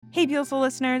Hey, beautiful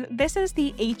listeners, this is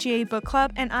the HEA Book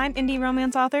Club, and I'm indie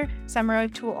romance author Samara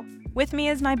O'Toole. With me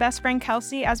is my best friend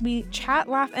Kelsey as we chat,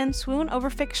 laugh, and swoon over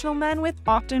fictional men with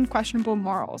often questionable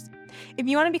morals. If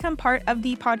you want to become part of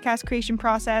the podcast creation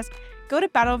process, go to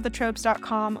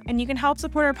battleofthetropes.com and you can help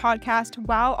support our podcast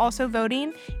while also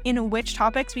voting in which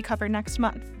topics we cover next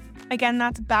month. Again,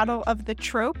 that's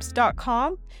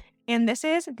battleofthetropes.com, and this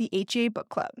is the HEA Book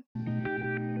Club.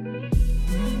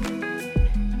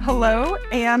 Hello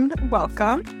and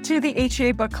welcome to the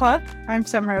HEA Book Club. I'm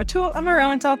Samara O'Toole. I'm a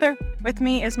romance author. With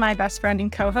me is my best friend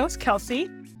and co-host, Kelsey.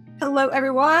 Hello,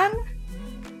 everyone.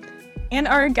 And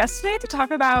our guest today to talk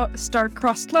about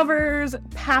star-crossed lovers,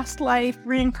 past life,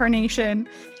 reincarnation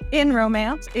in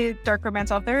romance is dark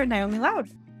romance author Naomi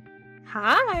Loud.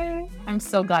 Hi. I'm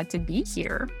so glad to be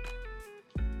here.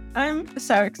 I'm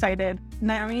so excited.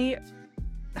 Naomi,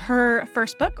 her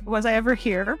first book, Was I Ever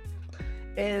Here,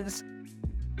 is...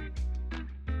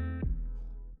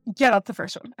 Get out the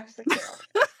first one. I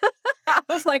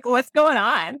was like, what's going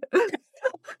on?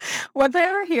 Was I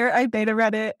Ever Here? I beta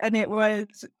read it and it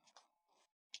was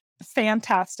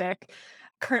fantastic.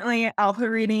 Currently alpha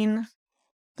reading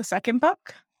the second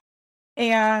book.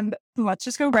 And let's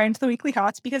just go right into the weekly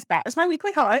hots because that is my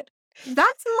weekly hot.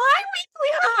 That's my weekly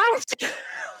hot.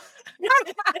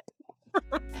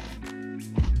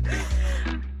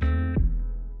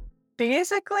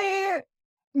 Basically,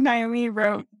 Naomi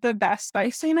wrote the best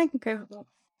spice scene I think I've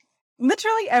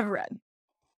literally ever read.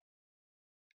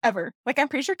 Ever. Like, I'm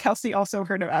pretty sure Kelsey also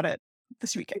heard about it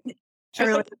this weekend. She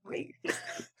was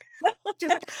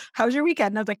like, how's your weekend?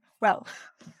 And I was like, well.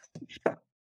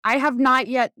 I have not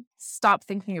yet stopped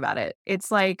thinking about it. It's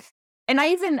like, and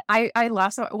I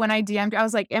last when I DM'd you, I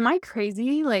was like, am I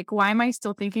crazy? Like, why am I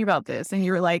still thinking about this? And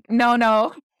you were like,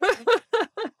 no.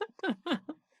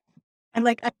 I'm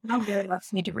like, I really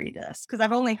need to read this because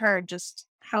I've only heard just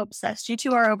how obsessed you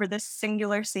two are over this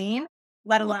singular scene,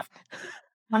 let alone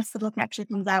once the book actually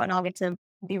comes out and I'll get to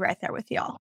be right there with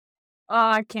y'all. Oh,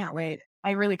 I can't wait.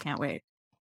 I really can't wait.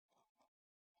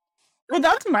 Well,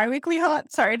 that's my weekly hot.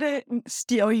 Sorry to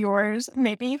steal yours.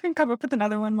 Maybe you can come up with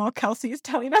another one while Kelsey is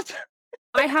telling us.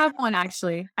 I have one,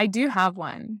 actually. I do have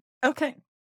one. Okay.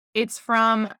 It's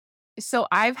from... So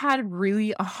I've had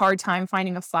really a hard time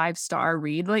finding a 5-star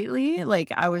read lately.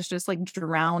 Like, I was just like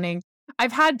drowning.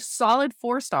 I've had solid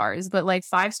 4 stars, but like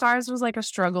 5 stars was like a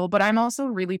struggle. But I'm also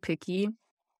really picky.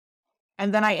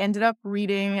 And then I ended up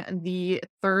reading the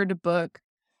third book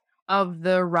of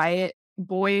the Riot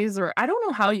Boys, or I don't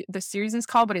know how the series is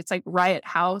called, but it's like Riot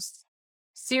House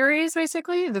series,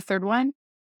 basically, the third one.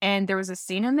 And there was a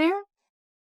scene in there.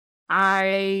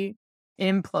 I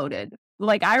imploded.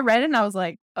 Like, I read it and I was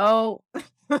like, oh,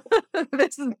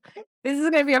 this is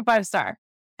gonna be a 5-star.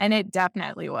 And it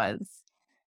definitely was.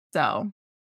 So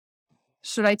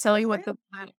should I tell you what the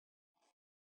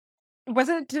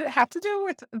Did it have to do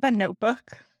with the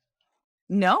Notebook?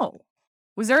 No.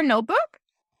 Was there a Notebook?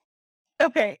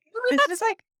 Okay. This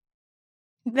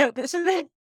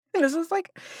is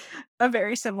like a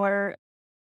very similar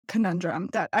conundrum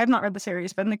that I've not read the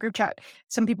series, but in the group chat,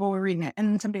 some people were reading it,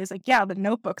 and somebody was like, "Yeah, the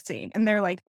Notebook scene," and they're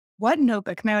like, "What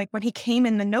Notebook?" And they're like, "When he came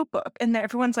in the Notebook," and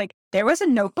everyone's like, "There was a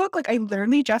Notebook? Like, I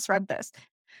literally just read this."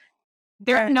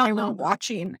 They were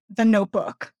watching the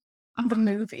Notebook, the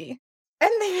movie,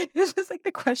 and it was just like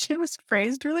the question was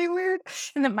phrased really weird,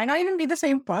 and it might not even be the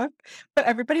same book, but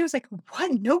everybody was like,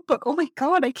 "What Notebook? Oh my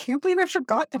god, I can't believe I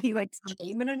forgot that he like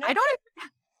came in a Notebook." I don't.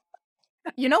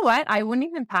 You know what? I wouldn't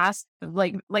even pass.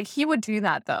 Like he would do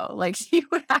that though. Like, he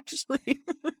would actually.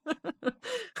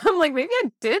 I'm like, maybe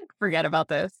I did forget about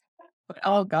this. But,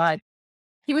 oh God,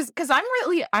 he was, because I'm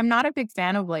not a big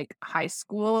fan of like high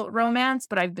school romance,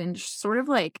 but I've been sort of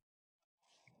like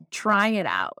trying it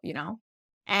out, you know.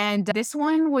 And this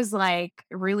one was like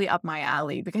really up my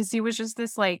alley because he was just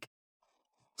this like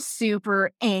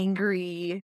super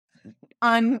angry,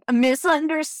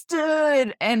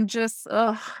 misunderstood, and just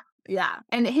yeah.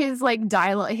 And his like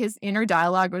dialogue, his inner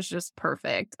dialogue was just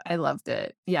perfect. I loved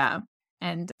it. Yeah.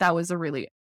 And that was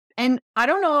and I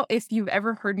don't know if you've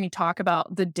ever heard me talk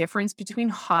about the difference between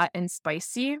hot and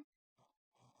spicy.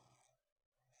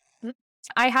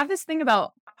 I have this thing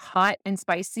about hot and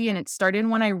spicy, and it started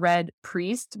when I read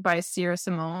Priest by Sierra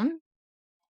Simone,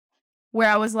 where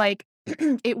I was like,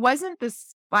 it wasn't the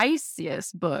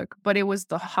spiciest book, but it was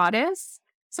the hottest.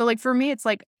 So like for me, it's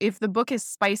like if the book is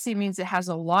spicy, it means it has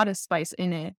a lot of spice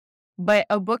in it. But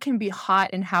a book can be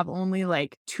hot and have only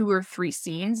like 2 or 3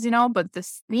 scenes, you know, but the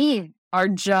scenes are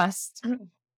just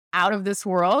out of this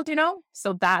world, you know?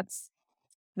 So that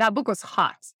book was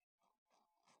hot.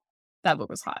 That book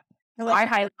was hot. I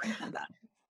highly recommend that.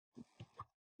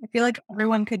 I feel like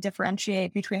everyone could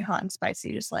differentiate between hot and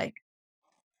spicy, just like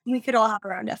we could all have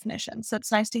our own definition. So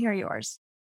it's nice to hear yours.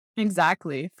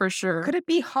 Exactly, for sure. Could it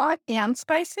be hot and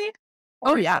spicy?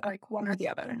 Oh, Or is yeah. it like one or the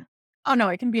other? Oh, no,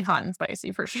 it can be hot and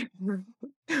spicy for sure.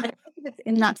 I think if it's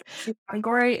in that spicy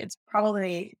category, it's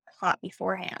probably hot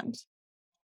beforehand.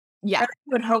 Yeah. I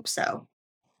would hope so.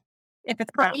 If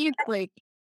it's For hot. me, like,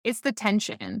 it's the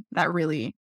tension that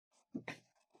really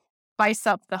spice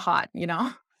up the hot, you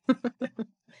know?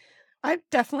 I've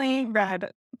definitely read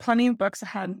plenty of books that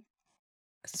had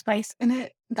spice in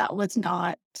it that was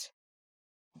not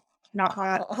Not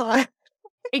hot. hot.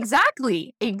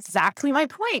 Exactly my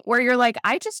point, where you're like,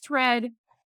 I just read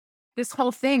this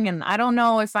whole thing and I don't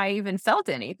know if I even felt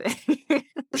anything.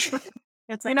 It's You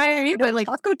like, know what I mean? But like,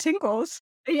 Taco tingles.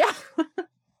 yeah.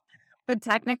 But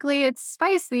technically it's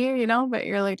spicy, you know, but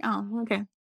you're like, oh, okay.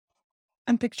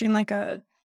 I'm picturing like an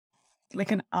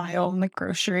aisle in the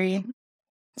grocery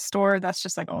store that's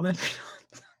just like all the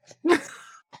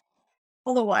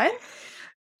all the what?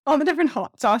 all the different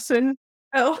hot sauces.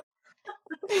 Oh,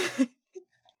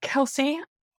 Kelsey,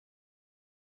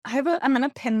 I'm gonna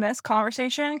pin this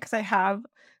conversation because I have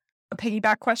a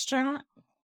piggyback question.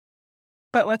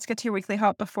 But let's get to your weekly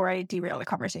hop before I derail the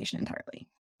conversation entirely.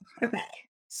 okay.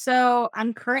 So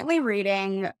I'm currently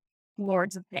reading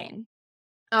Lords of Pain.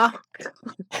 Oh,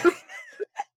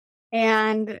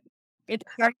 And it's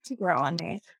starting to grow on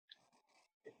me.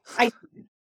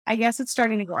 I guess it's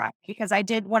starting to grow up because I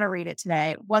did want to read it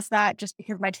today. Was that just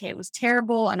because my day was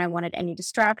terrible and I wanted any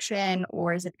distraction,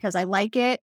 or is it because I like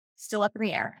it? Still up in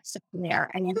the air. Still up in the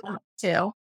air. And you know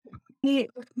too.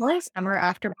 Last summer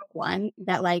after book one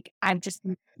that like I'm just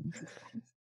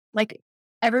like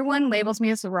everyone labels me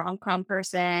as the rom-com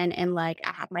person, and like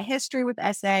I have my history with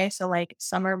essay. So like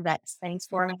summer vets things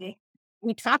for me.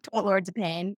 We talked about Lords of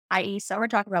Pain, i.e. Summer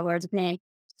talked about Lords of Pain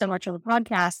so much on the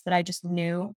podcast that I just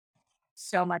knew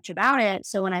so much about it.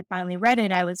 So when I finally read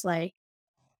it, I was like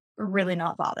really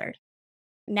not bothered.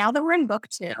 Now that we're in book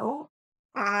two,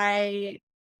 I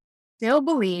still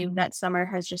believe that Summer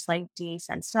has just like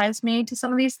desensitized me to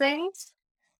some of these things.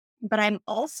 But I'm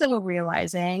also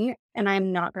realizing, and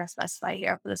I'm not going to specify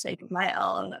here for the sake of my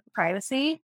own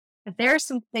privacy, that there are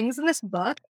some things in this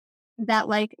book that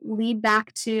like lead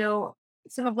back to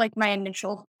some of like my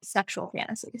initial sexual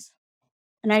fantasies.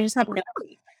 And I just have no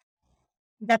idea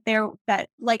that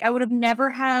like I would have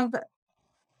never have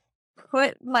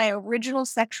put my original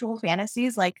sexual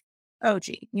fantasies like OG,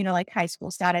 you know, like high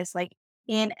school status, like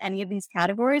in any of these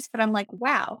categories. But I'm like,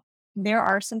 wow, there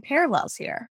are some parallels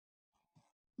here.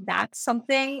 That's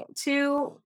something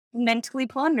to mentally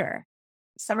ponder.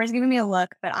 Summer's giving me a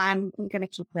look, but I'm going to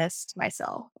keep this to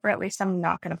myself, or at least I'm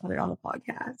not going to put it on the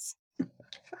podcast.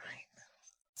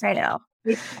 I know.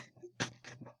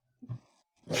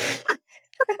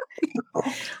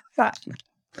 But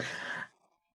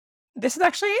this is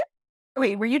actually.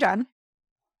 Wait, were you done?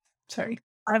 Sorry.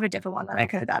 I have a different one that I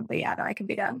could have done, but yeah, no, I can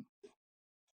be done.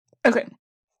 Okay.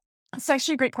 It's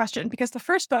actually a great question because the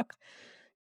first book,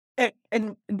 and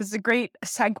it was a great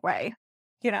segue,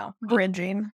 you know,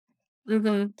 bridging.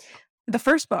 Mm-hmm. The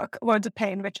first book, Lords of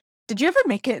Pain, which did you ever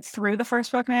make it through the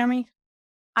first book, Naomi?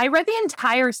 I read the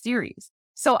entire series.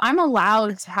 So I'm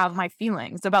allowed to have my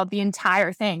feelings about the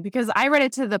entire thing because I read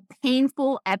it to the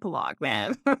painful epilogue,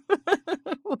 man.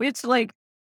 Which like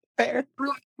Fair.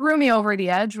 threw me over the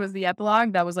edge was the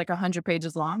epilogue. That was like 100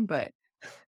 pages long, but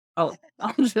I'll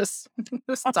just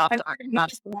stop talking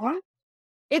about it.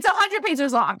 It's 100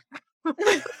 pages long.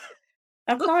 That's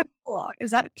not long.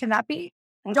 Can that be?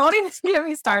 Don't even get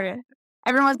me started.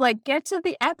 Everyone's like, get to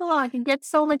the epilogue and get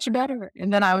so much better.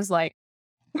 And then I was like,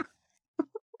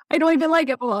 I don't even like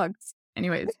epilogues.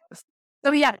 Anyways.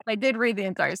 So yeah, I did read the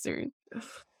entire series.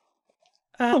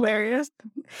 Hilarious.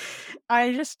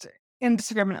 I just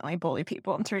indiscriminately bully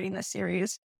people into reading this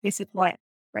series. This is what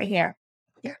right here.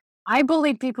 Yeah. I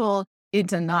bullied people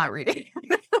into not reading.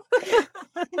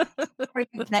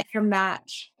 That your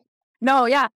match. No,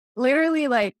 yeah. Literally,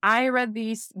 like I read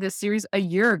this series a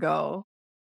year ago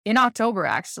in October,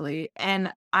 actually.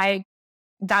 And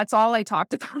that's all I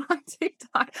talked about on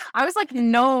TikTok. I was like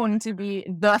known to be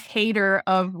the hater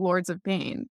of Lords of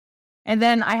Pain. And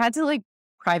then I had to like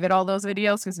private all those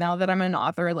videos because now that I'm an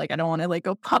author, like I don't want to like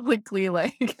go publicly,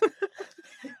 like,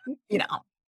 you know.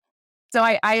 So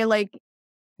I like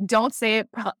don't say it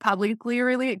publicly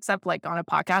really, except like on a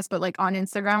podcast, but like on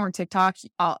Instagram or TikTok,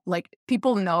 like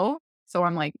people know. So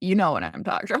I'm like, you know what I'm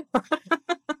talking about.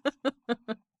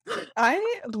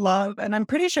 I love, and I'm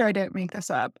pretty sure I didn't make this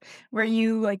up, where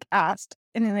you like asked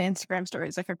in the Instagram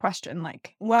stories like a question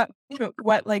like what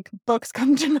like books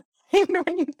come to mind?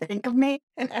 when you think of me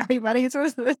and everybody's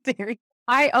was the theory.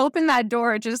 I opened that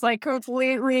door just like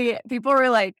completely. People were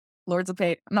like, Lords of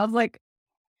Fate. And I was like,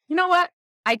 you know what?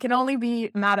 I can only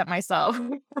be mad at myself.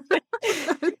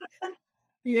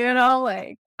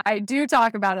 Like I do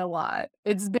talk about it a lot.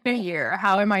 It's been a year.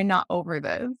 How am I not over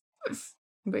this?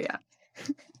 But yeah.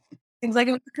 Seems like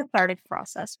it was a cathartic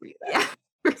process for you. Yeah.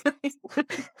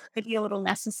 Maybe a little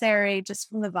necessary just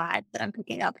from the vibe that I'm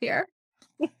picking up here.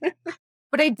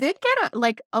 But I did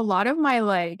get a lot of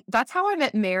my that's how I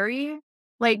met Mary.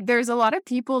 Like there's a lot of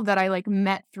people that I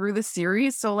met through the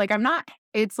series. So I'm not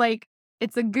it's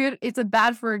a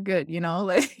bad for a good,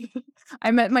 Like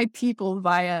I met my people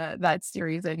via that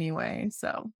series anyway.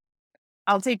 So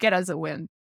I'll take it as a win.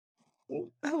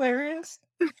 Hilarious.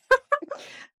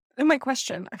 And my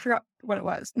question, I forgot what it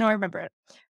was. No, I remember it.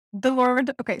 The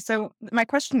Lord. Okay, so my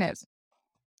question is,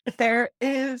 if there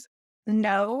is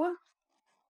no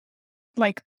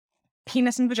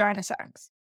penis and vagina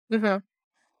sex, Mhm.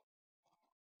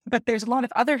 but there's a lot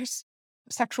of other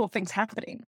sexual things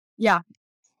happening, Yeah.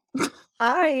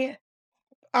 I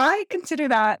consider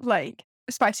that a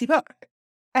spicy book,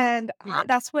 and Yeah.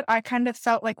 that's what I kind of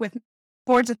felt like with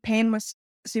Boards of Pain was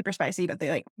super spicy, but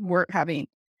they weren't having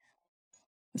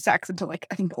sex until I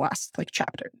think the last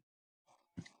chapter.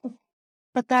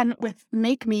 But then with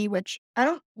Make Me, which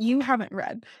you haven't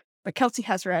read, but Kelsey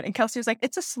has read, and Kelsey was like,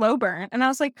 it's a slow burn. And I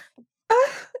was like,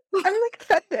 I'm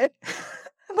offended.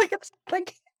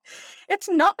 It's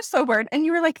not a slow burn. And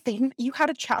you were like, you had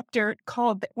a chapter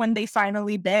called When They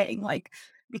Finally Bang,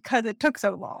 because it took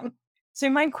so long. So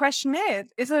my question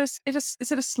is it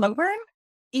a slow burn?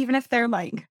 Even if they're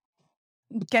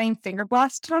getting finger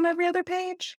blasted on every other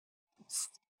page?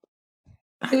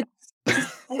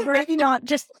 Maybe not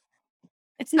just,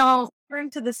 it's not burn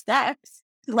to the steps,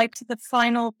 to the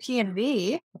final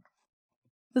P&V.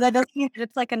 So that doesn't mean that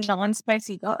it's a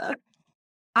non-spicy book.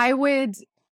 I would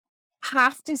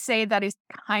have to say that is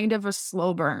kind of a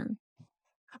slow burn.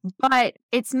 But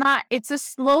it's not, it's a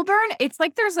slow burn. It's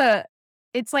like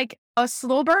a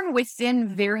slow burn within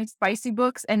very spicy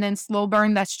books and then slow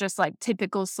burn that's just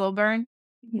typical slow burn.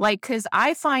 Because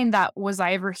I find that Was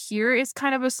I Ever Here is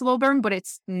kind of a slow burn, but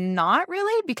it's not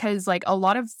really because a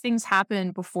lot of things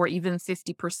happen before even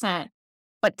 50%.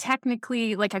 But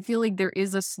technically, I feel like there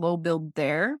is a slow build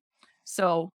there.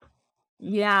 So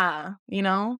yeah,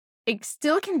 it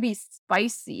still can be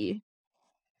spicy,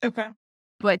 Okay.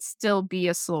 but still be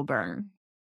a slow burn.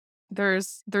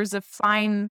 There's a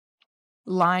fine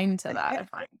line to that.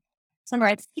 Summer,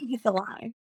 I think you hit the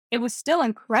line. It was still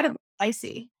incredibly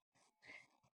spicy.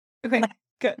 Okay,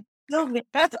 good.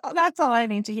 That's all I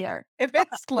need to hear. If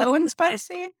it's slow and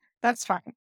spicy, that's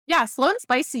fine. Yeah, slow and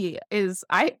spicy is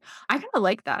I kind of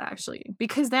like that actually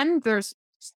because then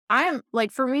I'm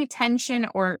for me tension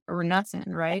or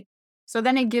nothing, right? So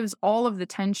then it gives all of the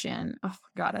tension. Oh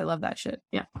God, I love that shit.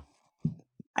 Yeah.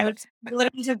 I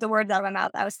literally took the words out of my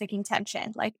mouth. I was thinking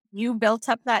tension. You built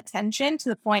up that tension to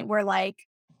the point where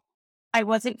I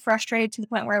wasn't frustrated to the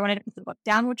point where I wanted to put the book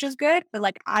down, which is good.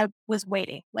 But I was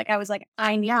waiting. I was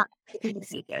I need to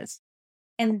see this.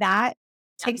 And that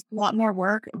takes a lot more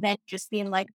work than just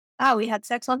being oh, we had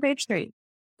sex on page 3,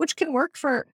 which can work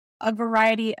for a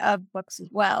variety of books as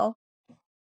well.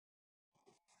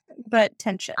 But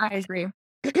tension. I agree.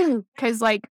 Because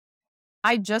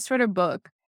I just read a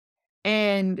book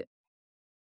and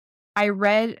I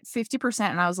read 50%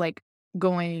 and I was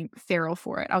going feral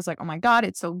for it. I was like, oh my God,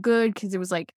 it's so good. Because it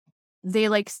was they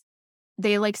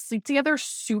sleep together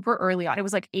super early on. It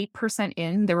was 8%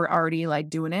 in. They were already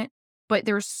doing it. But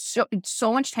there was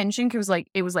so much tension because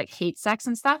it was hate sex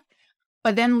and stuff.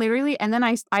 But then literally, and then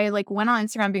I went on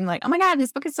Instagram being oh my God,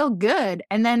 this book is so good.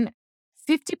 And then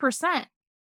 50%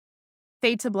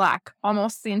 fade to black,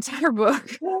 almost the entire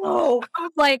book. Oh, I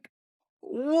was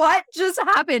what just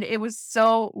happened? It was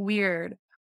so weird.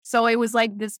 So it was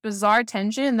this bizarre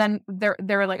tension. And then they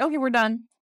were okay, we're done.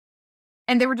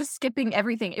 And they were just skipping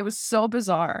everything. It was so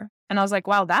bizarre. And I was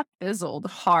wow, that fizzled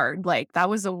hard. That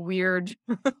was a weird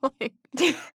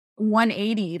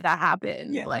 180 that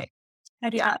happened. Yeah. I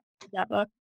do not read that book.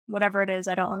 Whatever it is,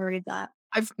 I don't want to read that.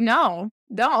 No,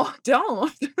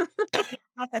 don't.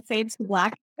 Not that fades to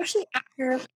black, especially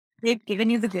after they've given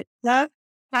you the good stuff.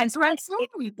 That's right.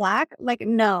 Black,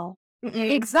 no.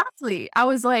 Exactly. I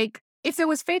was if it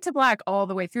was fade to black all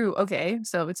the way through, okay,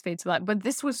 so it's fade to black. But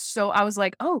this was I was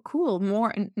oh, cool, more.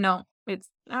 And no, it's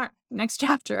not. Next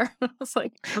chapter. I was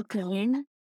okay.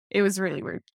 It was really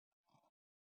weird.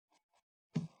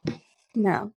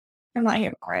 No, I'm not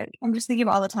here for it. I'm just thinking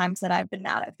of all the times that I've been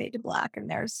mad at Fade to Black,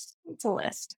 and it's a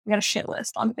list. We got a shit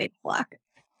list on Fade to Black.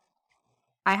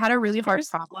 I had a really hard There's-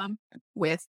 problem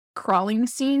with crawling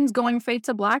scenes going fade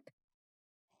to black,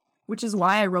 which is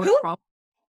why I wrote Who? a crawl.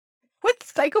 What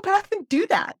psychopath would do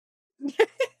that?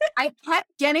 I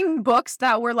kept getting books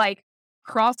that were like,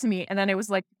 crawl to me, and then it was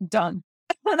like, done.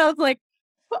 And I was like,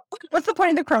 What's the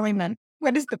point of the crawling then?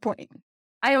 What is the point?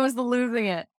 I was losing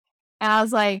it. And I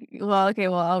was like, well, okay,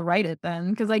 well, I'll write it then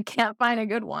because I can't find a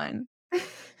good one.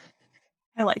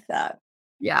 I like that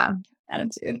Yeah.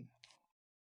 attitude.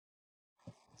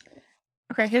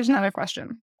 Okay, here's another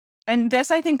question. And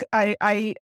this, I think,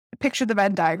 I picture the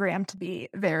Venn diagram to be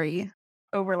very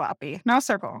overlappy. Not a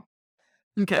circle,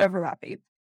 Okay. overlappy.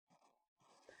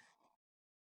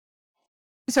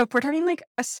 So if we're talking like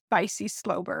a spicy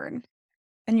slow burn,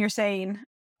 and you're saying,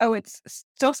 oh, it's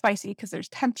still spicy because there's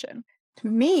tension. To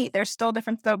me, there's still a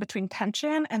difference though between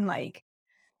tension and like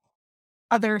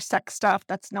other sex stuff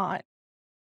that's not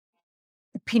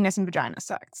penis and vagina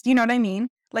sex. You know what I mean?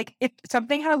 Like if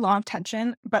something had a lot of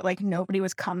tension, but like nobody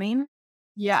was coming,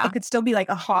 Yeah. it could still be like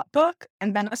a hot book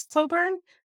and then a slow burn.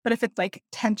 But if it's like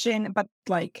tension, but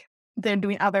like they're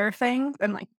doing other things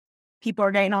and like people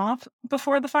are getting off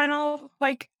before the final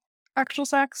like actual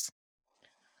sex.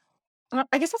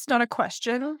 I guess that's not a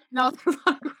question. No, that's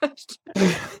not a question.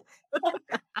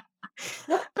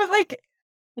 But like,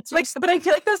 it's like, but I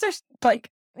feel like those are like,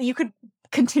 you could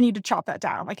continue to chop that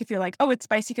down. Like if you're like, oh, it's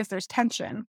spicy because there's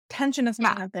tension. Tension is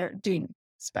not that they're doing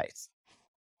spice.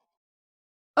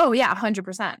 Oh yeah,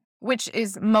 100%. Which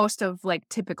is most of like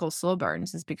typical slow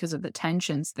burns is because of the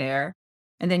tensions there,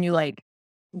 and then you like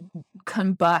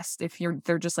combust if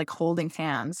they're just like holding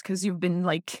hands because you've been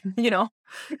like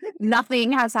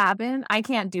nothing has happened. I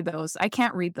can't do those. I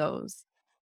can't read those.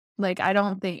 Like I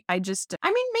don't think I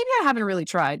mean maybe I haven't really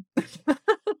tried.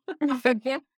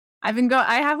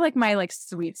 I have like my like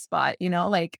sweet spot,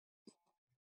 like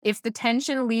if the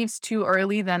tension leaves too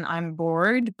early, then I'm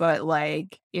bored. But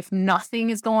like if nothing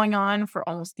is going on for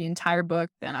almost the entire book,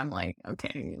 then I'm like,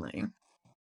 okay, like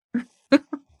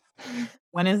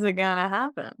when is it gonna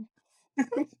happen?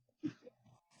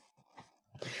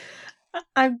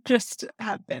 I just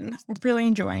have been really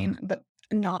enjoying the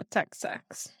not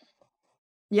sex.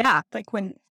 Yeah. Like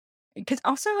because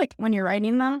also like when you're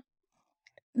writing them,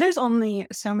 there's only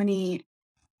so many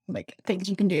like things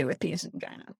you can do with penis and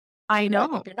vagina. I know.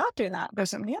 But if you're not doing that, there's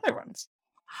so many other ones.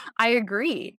 I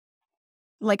agree.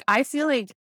 Like I feel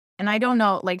like, and I don't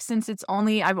know, like since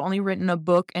I've only written a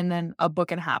book and then a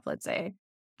book and a half, let's say.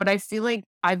 But I feel like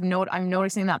I'm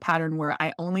noticing that pattern where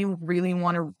I only really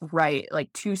want to write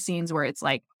like 2 scenes where it's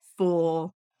like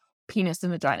full penis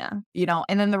and vagina,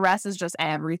 and then the rest is just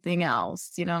everything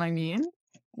else. You know what I mean?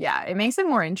 Yeah, it makes it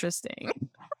more interesting.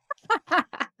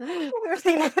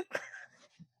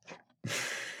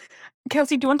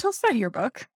 Kelsey, do you want to tell us about your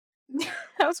book?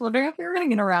 I was wondering if we were going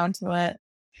to get around to it.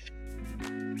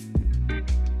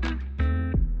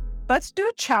 Let's do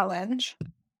a challenge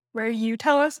where you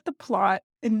tell us the plot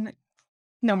in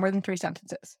no more than 3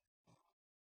 sentences.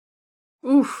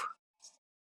 Oof.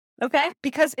 Okay.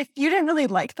 Because if you didn't really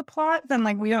like the plot, then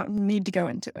like we don't need to go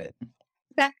into it.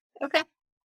 Okay.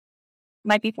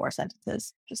 Might be 4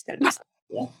 sentences. Just kidding.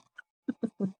 Yeah.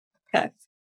 Okay.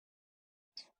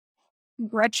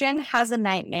 Gretchen has a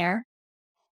nightmare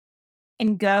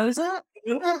and goes.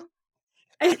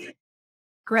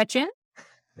 Gretchen?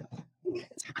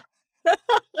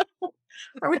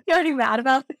 Are we already mad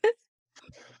about this?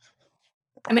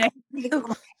 I mean,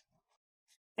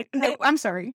 No, I'm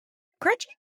sorry.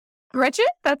 Gretchen?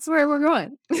 That's where we're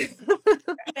going.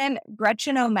 and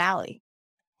Gretchen O'Malley.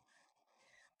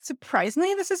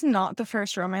 Surprisingly, this is not the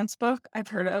first romance book I've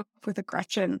heard of with a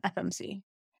Gretchen FMC.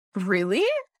 Really?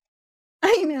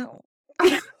 I know.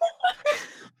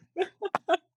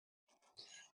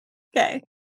 Okay.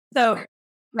 So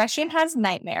Gretchen has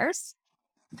nightmares.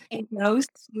 It goes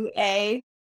to a.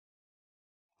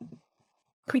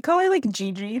 Can we call her like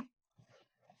Gigi?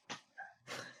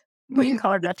 We can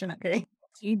call her Gretchen, okay?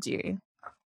 Gigi.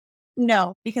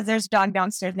 No, because there's a dog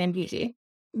downstairs named Gigi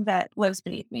that lives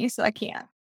beneath me, so I can't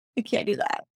do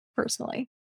that personally.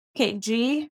 Okay,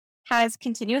 G has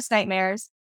continuous nightmares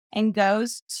and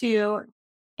goes to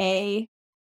a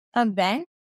event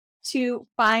to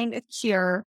find a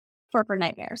cure for her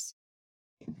nightmares.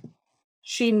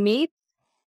 She meets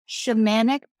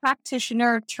shamanic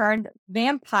practitioner turned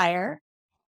vampire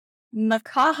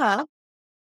Makaha.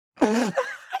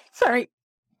 Sorry.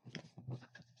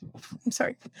 I'm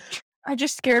sorry. I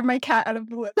just scared my cat out of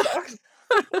the lip box.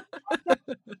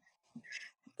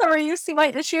 Sorry, you see my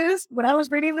issues when I was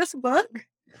reading this book?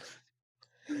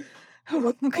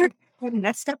 Oh, okay. I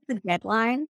messed up the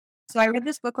deadline. So I read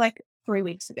this book like 3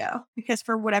 weeks ago because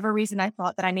for whatever reason I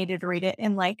thought that I needed to read it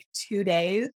in like 2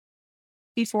 days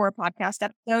before a podcast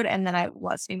episode, and then I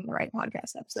was in the right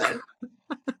podcast episode.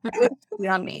 It was totally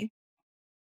on me.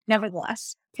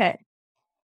 Nevertheless, okay.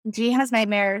 G has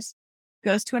nightmares,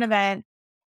 goes to an event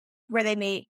where they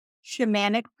meet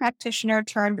shamanic practitioner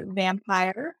turned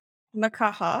vampire,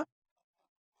 Makaha,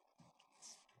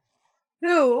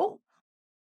 who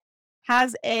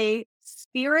has a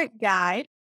spirit guide,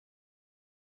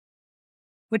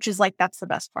 which is like, that's the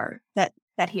best part, that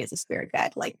he is a spirit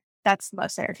guide. Like, that's the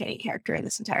most entertaining character in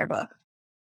this entire book.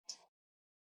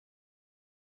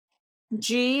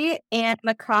 G and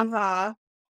Makaha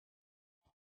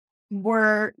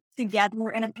were together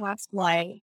in a past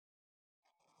life,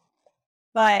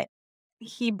 but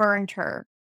he burned her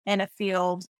in a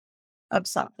field of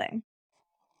something.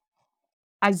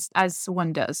 As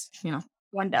one does,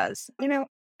 One does.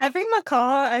 Every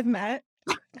macaw I've met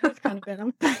has kind of been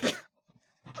him.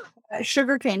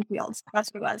 Sugarcane fields. That's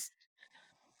what it was.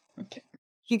 Okay.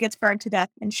 He gets burned to death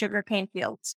in sugarcane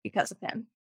fields because of him.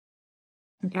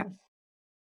 Okay.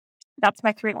 That's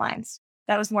my 3 lines.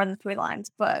 That was more than 3 lines,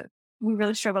 but we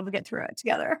really struggled to get through it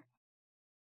together.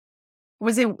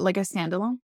 Was it like a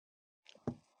standalone?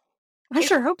 I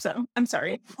sure hope so. I'm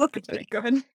sorry. Okay. Go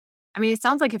ahead. I mean, it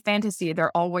sounds like a fantasy.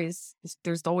 There's always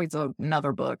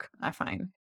another book, I find.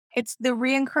 It's the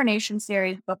Reincarnation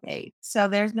series, book 8. So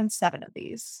there's been 7 of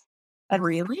these.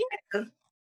 Really?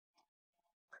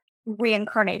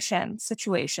 Reincarnation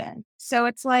situation. So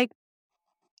it's like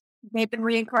they've been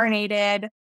reincarnated.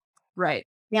 Right.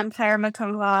 Vampire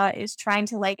Makola is trying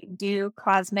to like do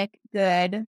cosmic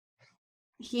good.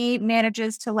 He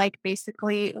manages to like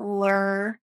basically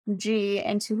lure G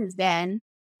into his den.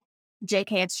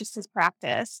 JK, it's just his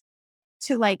practice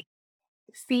to like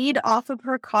feed off of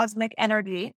her cosmic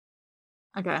energy.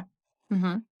 Okay.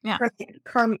 Mm-hmm. Yeah. Her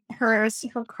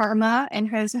karma and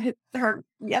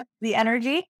the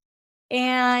energy.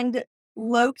 And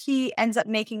Loki ends up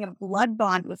making a blood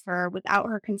bond with her without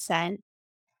her consent.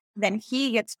 Then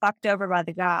he gets fucked over by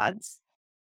the gods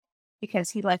because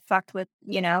he like fucked with,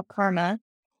 karma.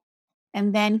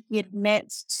 And then he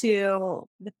admits to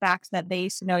the fact that they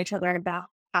used to know each other in a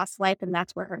past life, and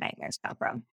that's where her nightmares come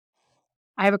from.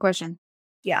 I have a question.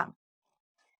 Yeah.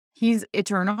 He's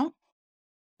eternal?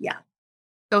 Yeah.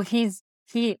 So he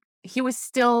was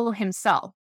still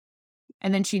himself,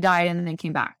 and then she died and then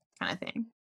came back, kind of thing.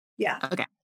 Yeah. Okay.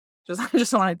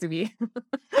 Just wanted to be.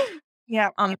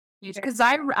 Yeah. Because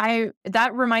I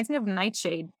that reminds me of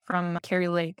Nightshade from Carrie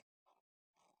Lake.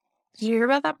 Did you hear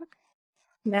about that book?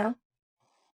 No.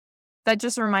 That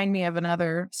just reminded me of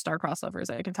another Star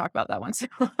crossovers. I can talk about that one too.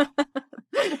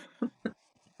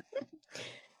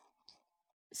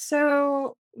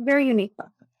 So very unique book.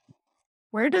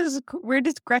 Where does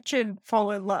Gretchen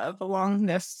fall in love along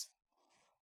this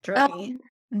journey?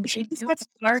 She's an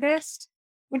artist,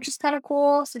 which is kind of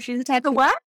cool. So she's a type of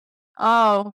what?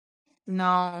 Oh,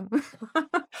 no.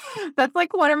 That's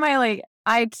like one of my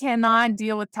I cannot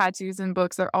deal with tattoos in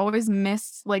books. They're always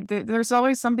missed. Like there's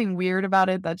always something weird about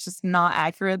it that's just not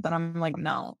accurate that I'm like,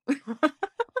 no.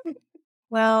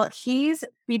 Well, he's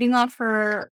feeding off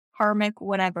her karmic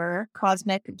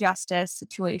cosmic justice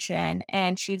situation,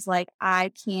 and she's like,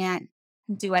 I can't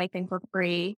do anything for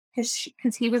free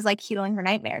because he was like healing her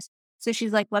nightmares. So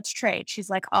she's like, let's trade. She's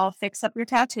like, I'll fix up your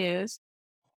tattoos.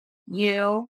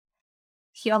 You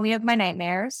heal me of my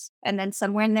nightmares, and then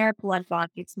somewhere in there, a blood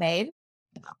bond gets made.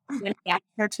 I'm going to ask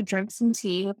her to drink some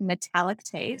tea with metallic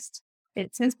taste.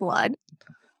 It's his blood,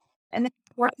 and then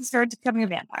he started becoming a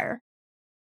vampire.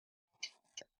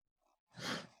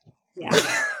 Yeah.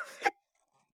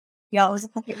 Y'all, it was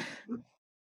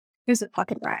a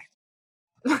fucking ride.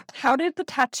 How did the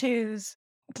tattoos,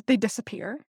 did they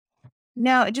disappear?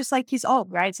 No, it just like he's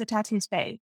old, right? So tattoos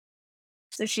fade.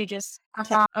 So she just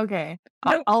okay.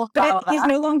 No, I'll but he's that.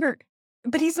 no longer,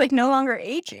 but he's like no longer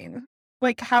aging.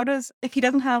 Like, if he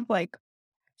doesn't have like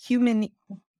human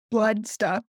blood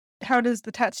stuff, how does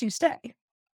the tattoo stay?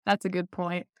 That's a good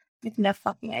point. I have no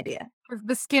fucking idea.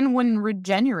 The skin wouldn't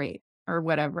regenerate or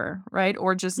whatever, right?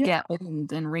 Or just get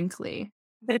old and wrinkly.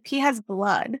 But if he has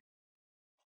blood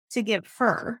to give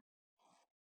her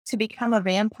to become a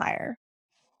vampire,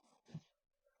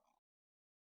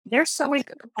 there's so many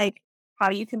like how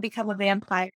you can become a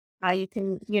vampire, how you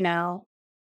can,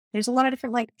 there's a lot of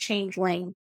different like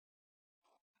changeling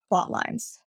plot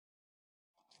lines.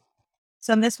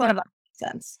 So in this one, about makes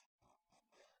sense.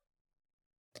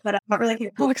 But I'm not really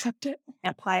I'll accept it.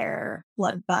 Vampire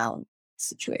bloodbound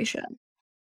situation.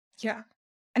 Yeah.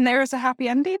 And there is a happy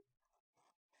ending?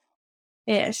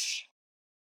 Ish.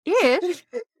 Ish?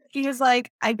 He was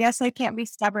like, I guess I can't be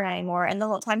stubborn anymore. And the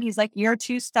whole time he's like, you're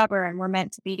too stubborn. We're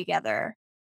meant to be together.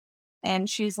 And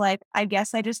she's like, I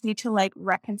guess I just need to like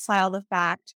reconcile the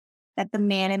fact that the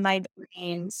man in my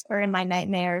dreams or in my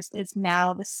nightmares is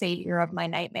now the savior of my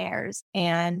nightmares.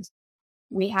 And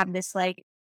we have this like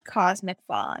cosmic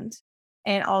bond.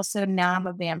 And also now I'm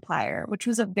a vampire, which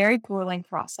was a very grueling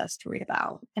process to read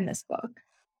about in this book.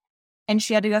 And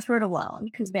she had to go through it alone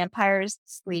because vampires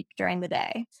sleep during the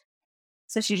day.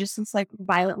 So she just was like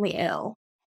violently ill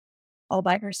all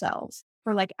by herself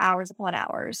for like hours upon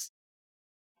hours.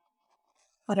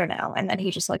 I don't know. And then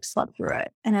he just like slept through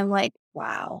it. And I'm like,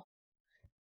 wow.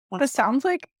 This sounds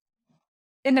like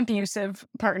an abusive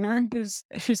partner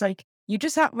who's like, you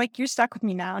just have like, you're stuck with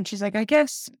me now. And she's like, I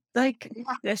guess like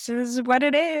this is what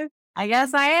it is. I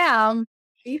guess I am.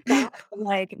 She felt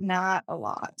like not a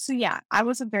lot. So yeah, I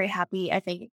wasn't very happy, I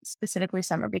think, specifically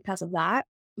Summer because of that.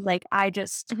 Like I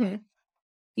just,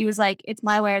 he was like, it's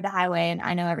my way or the highway and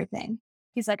I know everything.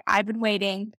 He's like, I've been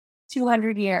waiting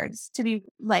 200 years to be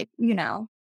like, you know,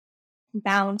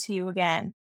 bound to you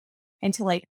again and to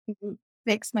like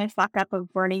fix my fuck up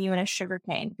of burning you in a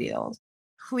sugarcane field.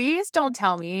 Please don't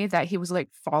tell me that he was like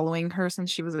following her since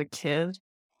she was a kid.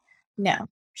 No,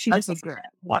 she That's just good.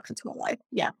 walks into a life.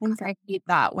 Yeah. I hate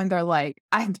that when they're like,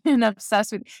 I've been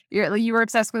obsessed with you were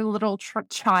obsessed with a little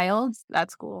child.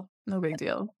 That's cool. No big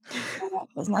deal.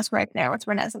 Wasn't that right there? What's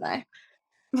Renez and I?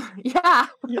 Yeah.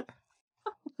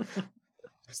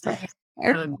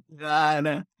 Oh,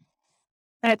 God.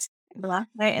 That's last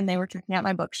night, and they were checking out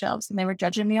my bookshelves, and they were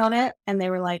judging me on it, and they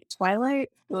were like, Twilight?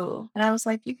 Ooh. And I was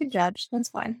like, you can judge. That's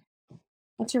fine.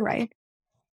 That's your right.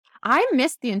 I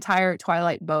missed the entire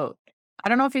Twilight boat. I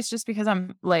don't know if it's just because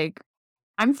I'm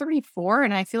 34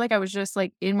 and I feel like I was just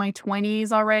like in my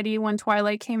 20s already when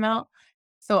Twilight came out.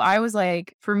 So I was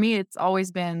like, for me, it's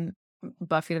always been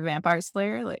Buffy the Vampire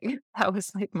Slayer. Like that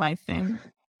was like my thing.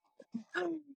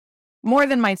 More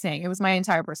than my thing. It was my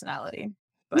entire personality.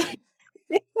 But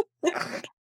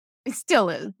it still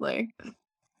is. Like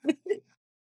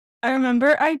I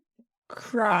remember I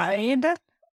cried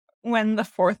when the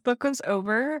fourth book was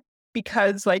over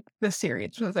because like the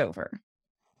series was over.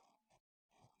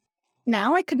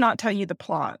 Now I could not tell you the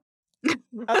plot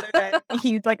other than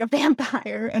he's like a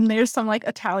vampire and there's some like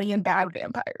Italian bad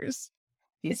vampires.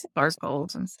 these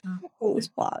sparkles and stuff. It was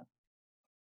plot.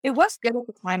 It was good at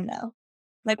the time, though.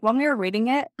 Like, when we were reading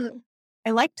it,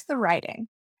 I liked the writing.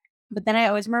 But then I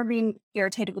always remember being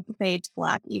irritated with the fade to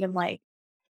black, even like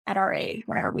at our age,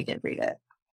 whenever we did read it.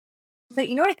 But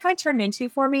you know what it kind of turned into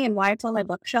for me and why it's on my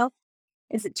bookshelf?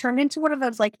 Is it turned into one of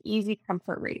those like easy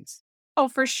comfort reads. Oh,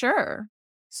 for sure.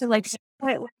 So like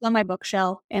it was on my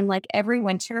bookshelf, and like every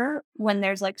winter when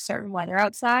there's like certain weather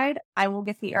outside, I will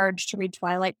get the urge to read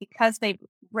Twilight because they've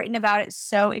written about it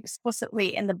so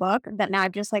explicitly in the book that now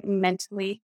I've just like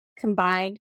mentally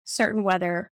combined certain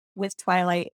weather with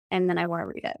Twilight, and then I want to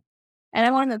read it. And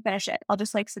I want to finish it. I'll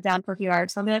just like sit down for a few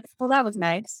hours. I'll be like, well, that was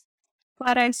nice.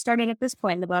 Glad I started at this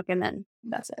point in the book, and then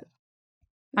that's it.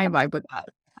 I vibe with that.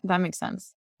 That makes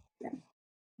sense. Yeah.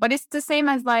 But it's the same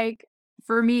as like,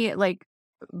 for me, like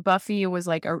Buffy was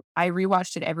like, I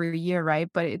rewatched it every year, right?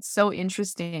 But it's so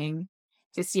interesting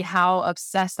to see how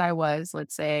obsessed I was,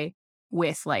 let's say,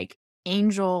 with like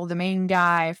Angel, the main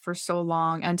guy, for so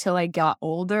long until I got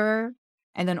older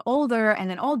and then older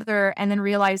and then older and then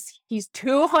realized he's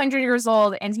 200 years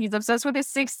old and he's obsessed with his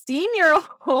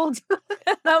 16-year-old.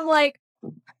 And I'm like,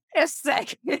 a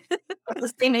second.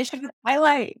 The same issue with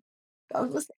Twilight.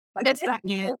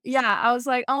 Yeah, I was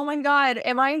like, oh my God,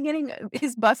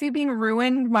 is Buffy being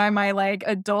ruined by my like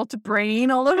adult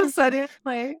brain all of a sudden?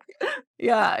 Like,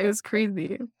 yeah, it was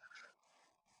crazy.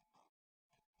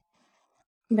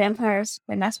 Vampires,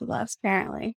 they mess with us,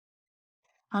 apparently.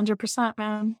 100%,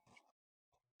 man.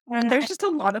 And there's just a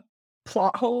lot of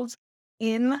plot holes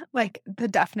in like the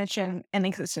definition and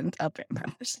existence of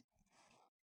vampires.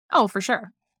 Oh, for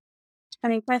sure. I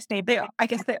mean, I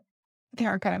guess they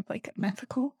are kind of like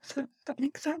mythical, so that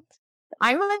makes sense.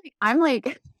 I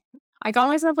call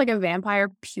myself like a vampire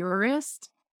purist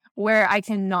where I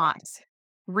cannot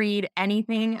read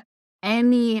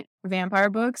any vampire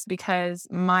books because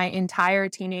my entire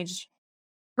teenage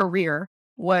career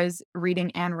was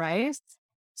reading Anne Rice.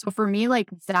 So for me, like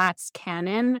that's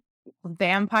canon.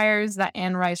 Vampires that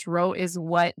Anne Rice wrote is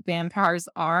what vampires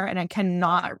are, and I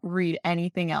cannot read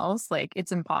anything else. Like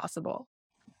it's impossible.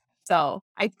 So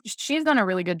she's done a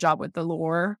really good job with the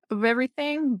lore of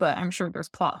everything, but I'm sure there's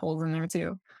plot holes in there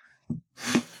too.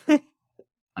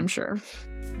 I'm sure.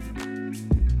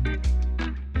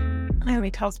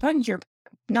 Naomi, tell us about your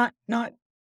book. Not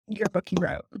your book you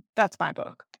wrote. That's my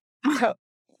book. So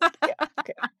Yeah,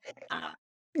 okay.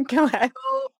 Go ahead.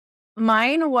 So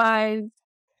mine was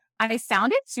I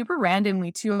found it super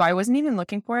randomly too. I wasn't even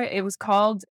looking for it.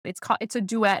 It's a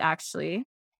duet actually.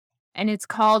 And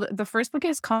the first book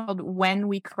is called When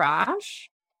We Crash.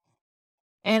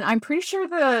 And I'm pretty sure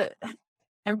the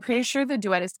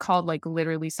duet is called like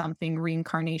literally something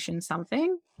reincarnation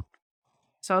something.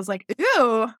 So I was like,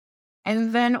 ew.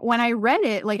 And then when I read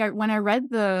it, when I read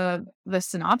the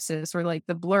synopsis or like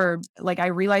the blurb, like I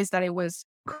realized that it was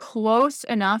close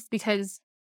enough because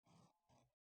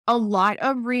a lot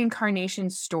of reincarnation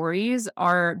stories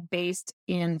are based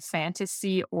in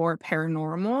fantasy or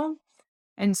paranormal.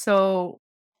 And so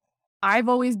I've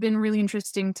always been really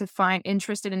interested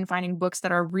in finding books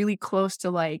that are really close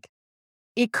to like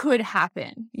it could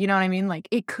happen. You know what I mean? Like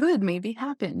it could maybe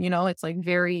happen, it's like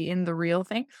very in the real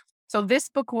thing. So this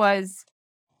book was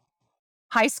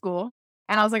high school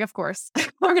and I was like, of course, I'm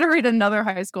going to read another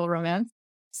high school romance.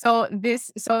 So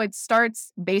it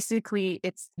starts basically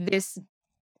it's this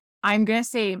I'm gonna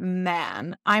say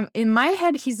man. I'm in my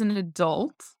head, he's an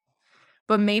adult,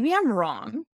 but maybe I'm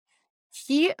wrong.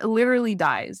 He literally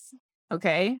dies,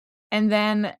 okay? And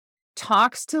then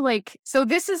talks to like so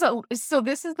this is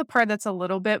the part that's a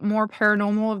little bit more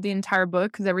paranormal of the entire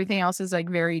book because everything else is like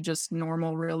very just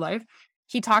normal real life.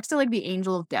 He talks to like the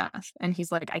angel of death and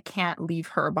he's like, I can't leave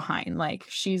her behind. Like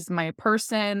she's my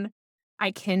person. I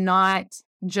cannot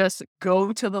just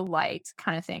go to the light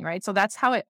kind of thing, right? So that's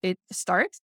how it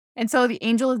starts. And so the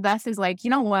angel of death is like, you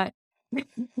know what?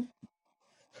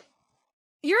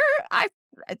 You're I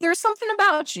there's something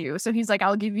about you. So he's like,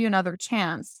 I'll give you another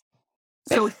chance.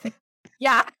 So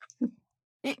yeah,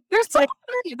 there's something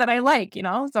about you that I like,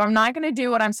 So I'm not gonna do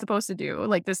what I'm supposed to do.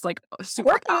 Like this like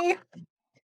Quirky.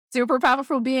 super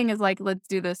powerful being is like, let's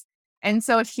do this. And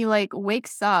so he like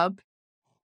wakes up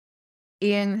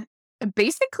in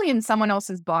basically in someone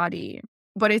else's body,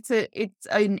 but it's an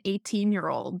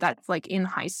 18-year-old that's like in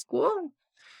high school.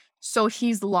 So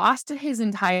he's lost his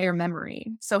entire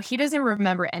memory. So he doesn't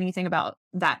remember anything about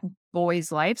that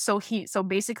boy's life. So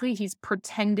basically he's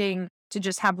pretending to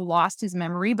just have lost his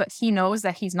memory, but he knows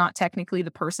that he's not technically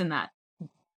the person that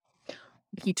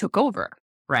he took over,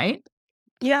 right?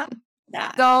 Yeah.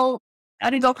 So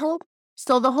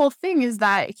the whole thing is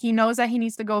that he knows that he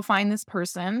needs to go find this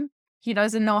person. He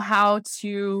doesn't know how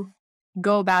to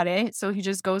go about it. So he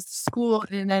just goes to school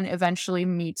and then eventually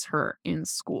meets her in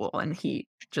school and he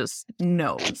just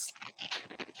knows.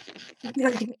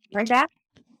 Right back?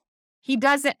 He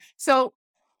doesn't. So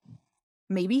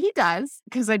maybe he does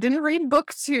because I didn't read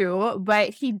book 2, but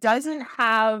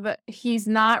he's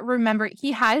not remember.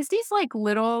 He has these like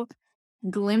little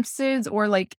glimpses or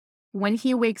like when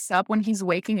he's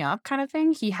waking up kind of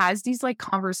thing, he has these like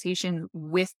conversation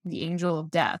with the angel of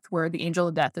death where the angel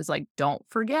of death is like, don't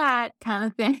forget kind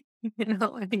of thing,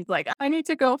 and he's like, I need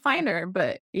to go find her.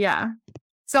 But yeah.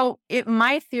 So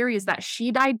my theory is that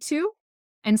she died too.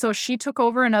 And so she took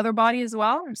over another body as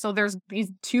well. So there's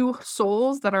these two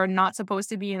souls that are not supposed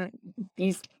to be in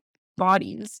these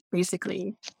bodies,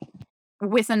 basically,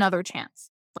 with another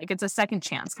chance. Like it's a second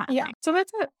chance kind of thing. So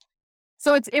that's it.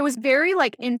 So it was very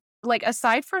like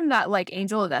aside from that like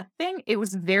angel of death thing, it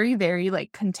was very, very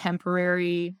like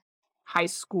contemporary high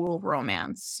school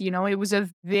romance. It was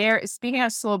speaking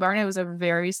of slow burn, it was a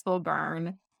very slow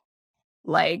burn.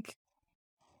 Like,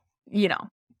 it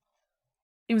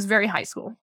was very high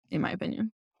school, in my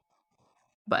opinion.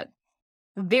 But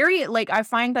very like I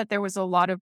find that there was a lot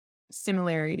of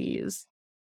similarities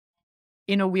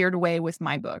in a weird way with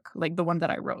my book, like the one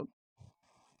that I wrote.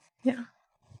 Yeah.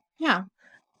 Yeah.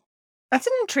 That's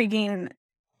an intriguing.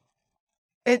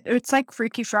 It's like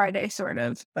Freaky Friday, sort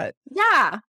of, but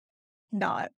Yeah.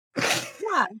 not.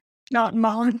 Yeah. Not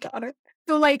mom and daughter.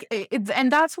 So like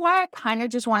and that's why I kind of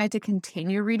just wanted to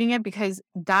continue reading it because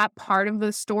that part of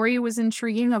the story was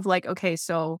intriguing of like, okay,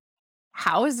 so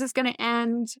how is this going to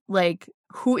end? Like,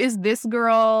 who is this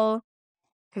girl?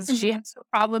 Because she has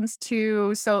problems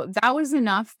too. So that was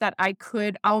enough that I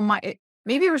could,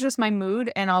 maybe it was just my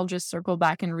mood and I'll just circle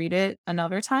back and read it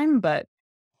another time. But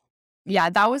yeah,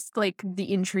 that was like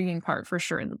the intriguing part for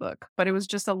sure in the book, but it was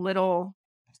just a little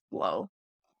slow.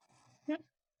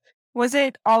 Was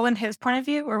it all in his point of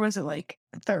view or was it like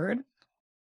a third?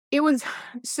 It was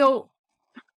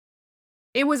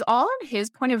all in his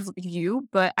point of view,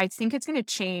 but I think it's going to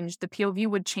change. The POV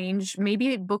would change.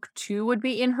 Maybe book 2 would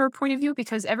be in her point of view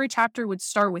because every chapter would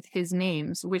start with his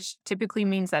names, which typically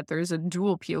means that there's a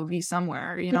dual POV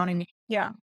somewhere. You know what I mean?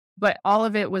 Yeah. But all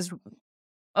of it was,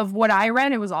 of what I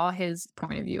read, it was all his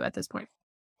point of view at this point.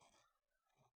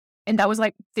 And that was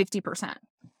like 50%.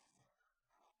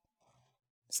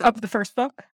 So, of the first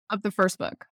book? Of the first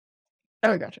book.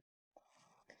 Oh, gotcha.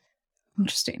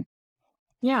 Interesting.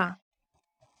 Yeah.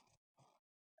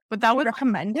 But that Would would you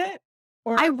recommend it?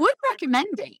 Or I would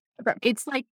recommend it. okay. It's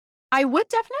like I would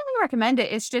definitely recommend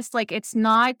it. It's just like it's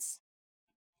not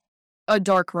a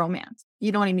dark romance.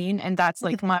 You know what I mean? And that's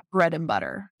like my bread and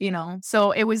butter, you know?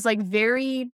 So it was like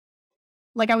very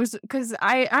like I was because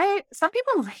I some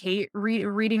people hate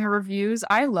reading reviews.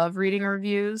 I love reading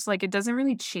reviews. Like it doesn't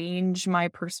really change my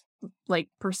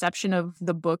perception of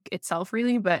the book itself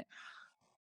really, but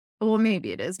well,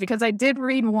 maybe it is because I did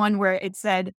read one where it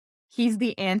said he's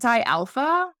the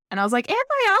anti-alpha, and I was like,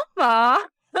 anti-alpha?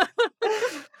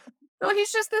 So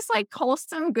he's just this like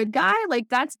wholesome good guy. Like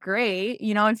that's great,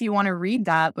 you know, if you want to read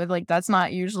that, but like that's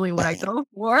not usually what I go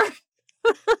for.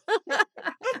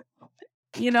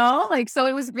 You know, like so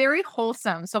it was very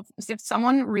wholesome. So if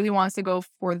someone really wants to go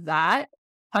for that,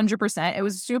 100%, it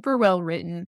was super well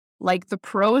written. Like the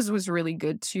prose was really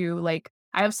good too. Like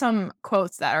I have some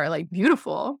quotes that are like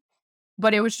beautiful,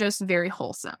 but it was just very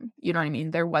wholesome. You know what I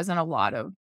mean? There wasn't a lot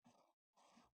of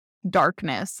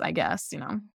darkness, I guess, you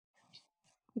know.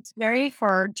 It's very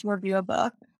hard to review a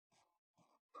book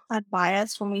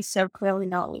unbiased when we so clearly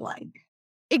know what we like.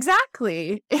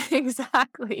 Exactly.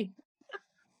 Exactly.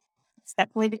 It's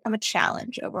definitely become a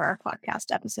challenge over our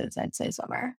podcast episodes, I'd say,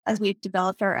 Summer, as we've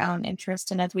developed our own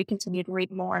interest and as we continue to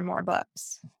read more and more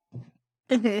books.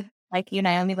 Like you,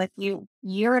 Naomi, like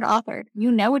you're an author.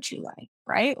 You know what you like,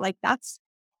 right? Like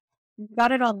you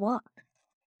got it on lock.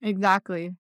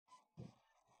 Exactly.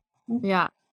 Yeah.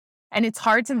 And it's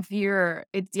hard to veer.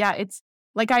 It's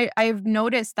like I've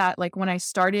noticed that like when I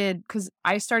started, because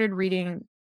I started reading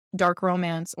dark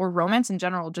romance or romance in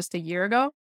general just a year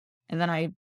ago. And then I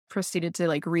proceeded to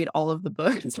like read all of the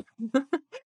books.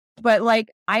 But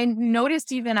like I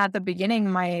noticed even at the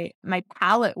beginning, my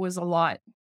palette was a lot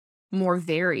more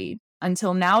varied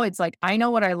until now. It's like, I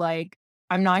know what I like.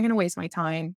 I'm not going to waste my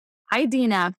time. I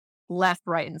DNF left,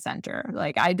 right, and center.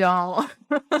 Like I don't.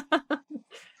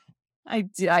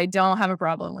 I don't have a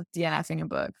problem with DNFing a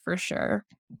book for sure.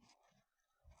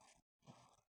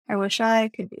 I wish I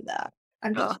could do that.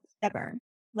 I'm just Ugh. stubborn.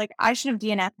 Like I should have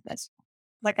DNF'd this.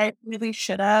 Like I really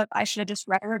should have. I should have just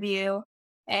read a review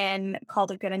and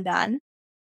called it good and done.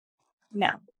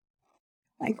 No,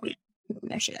 I couldn't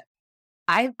finish it.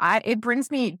 It brings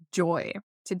me joy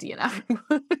to DNF.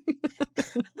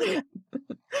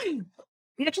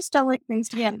 I just don't like things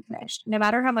to be unfinished. No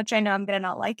matter how much I know I'm gonna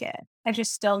not like it, I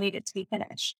just still need it to be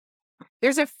finished.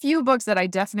 There's a few books that I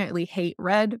definitely hate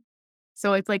read.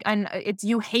 So it's like, and it's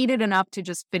you hate it enough to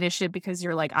just finish it because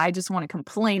you're like, I just want to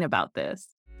complain about this.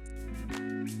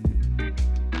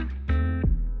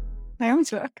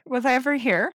 Naomi's book, Was I Ever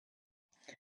Here,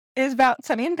 is about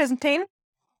Sunny and Byzantine.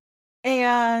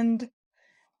 And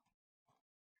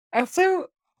also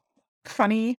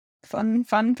fun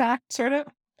fact, sort of.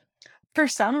 For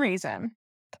some reason,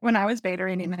 when I was beta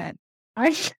reading it, I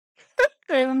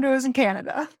assumed it was in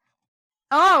Canada.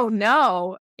 Oh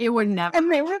no, it would never. And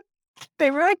they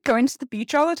were like going to the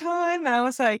beach all the time. And I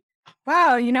was like,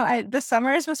 wow, the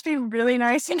summers must be really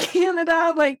nice in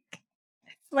Canada. Like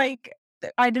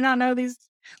I did not know these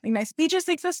like nice beaches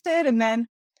existed. And then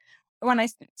when I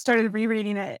started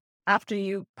rereading it after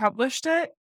you published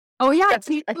it, Oh yeah, that's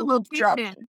it's a little drop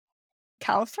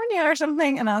California or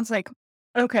something. And I was like,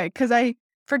 okay, because I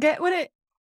forget what it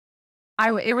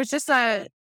it was just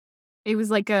it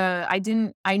was like I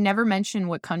never mentioned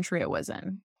what country it was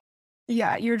in.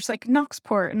 yeah, you're just like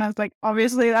Knoxport. And I was like,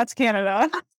 obviously that's Canada.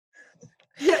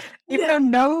 Even though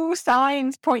no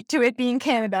signs point to it being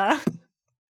Canada.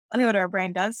 Funny what our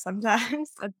brain does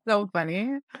sometimes. That's so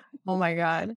funny. Oh my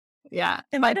God. Yeah.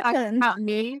 It might have But been. about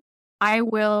me, I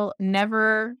will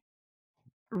never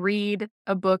read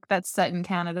a book that's set in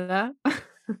Canada.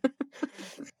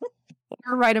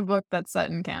 Or write a book that's set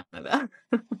in Canada.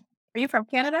 Are you from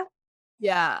Canada?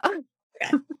 Yeah.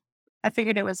 I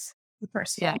figured it was the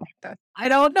person. Yeah. I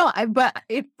don't know. But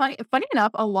it's funny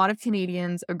enough, a lot of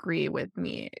Canadians agree with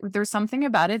me. There's something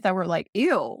about it that we're like,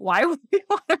 ew, why would we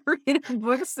want to read a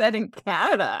book set in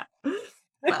Canada?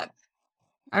 But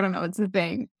I don't know. It's a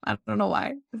thing. I don't know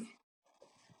why.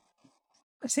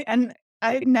 See, and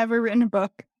I've never written a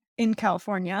book in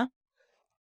California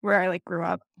where I like grew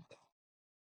up.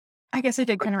 I guess I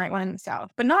did kind of write one in the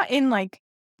South, but not in like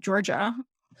Georgia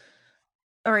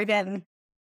or even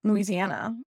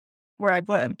Louisiana where I've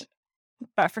lived.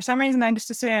 But for some reason, I just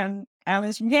assumed I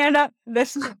was in Canada.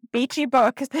 This beachy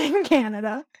book is in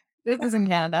Canada. This is in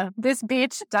Canada. This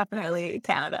beach, definitely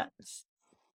Canada.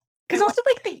 Because also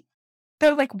like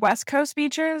the like West Coast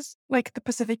beaches, like the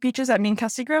Pacific beaches that me and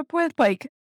Kelsey grew up with, like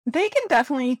they can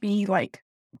definitely be like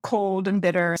cold and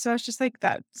bitter. So it's just like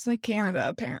that's like Canada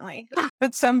apparently.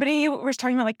 But somebody was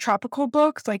talking about like tropical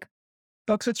books, like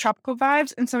books with tropical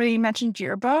vibes, and somebody mentioned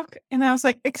your book, and I was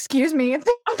like, "Excuse me."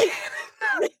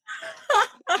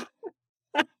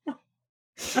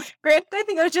 Granted, I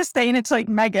think I was just saying it to like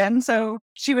Megan, so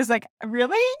she was like,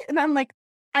 "Really?" And I'm like,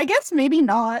 "I guess maybe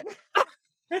not."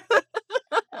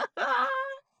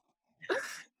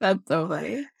 That's so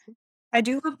funny. I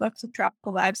do love books with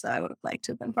tropical vibes, so I would have liked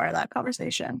to have been part of that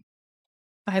conversation.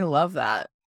 I love that.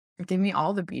 Give me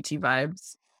all the beachy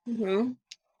vibes. Mm-hmm.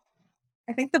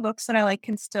 I think the books that I like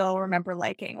can still remember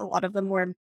liking. A lot of them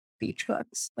were beach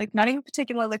books. Like not even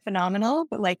particularly phenomenal,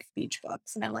 but like beach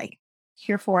books. And I'm like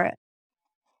here for it.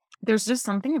 There's just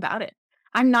something about it.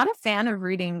 I'm not a fan of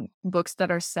reading books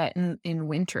that are set in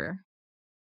winter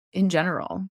in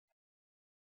general.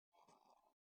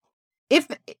 If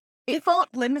It felt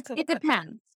limited. it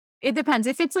depends. It depends.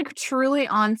 If it's like truly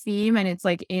on theme and it's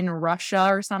like in Russia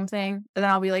or something, then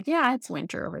I'll be like, yeah, it's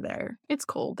winter over there. It's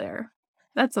cold there.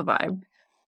 That's a vibe.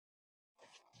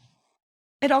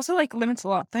 It also like limits a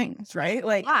lot of things, right?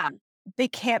 Like Yeah. they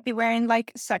can't be wearing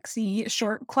like sexy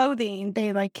short clothing.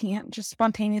 They like can't just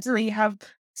spontaneously have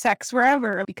sex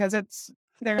wherever because it's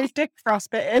their dick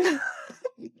frostbitten.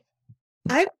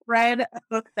 I've read a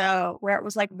book though where it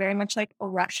was like very much like a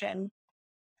Russian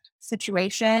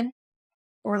situation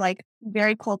or like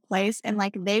very cold place. And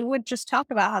like they would just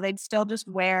talk about how they'd still just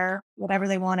wear whatever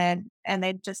they wanted and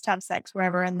they'd just have sex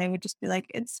wherever and they would just be like,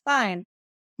 it's fine.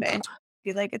 And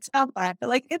be like, it's not fine. But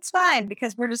like, it's fine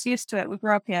because we're just used to it. We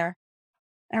grew up here.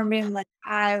 And I'm being like,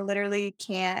 I literally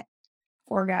can't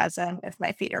orgasm if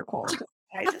my feet are cold.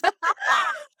 I just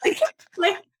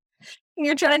like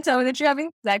you're trying to tell me that you're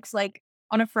having sex like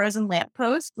on a frozen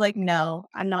lamppost. Like, no,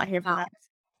 I'm not here for that.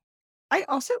 I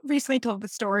also recently told the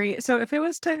story. So if it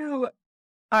was to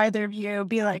either of you,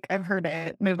 be like, I've heard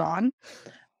it, move on.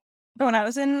 But when I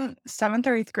was in 7th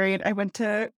or 8th grade, I went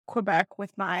to Quebec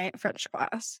with my French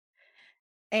class.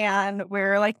 And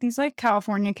we're like these like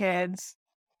California kids.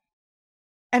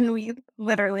 And we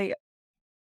literally,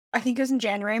 I think it was in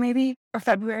January maybe or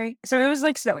February. So it was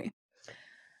like snowy.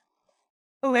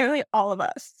 Literally all of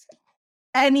us,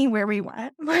 anywhere we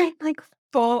went, wearing like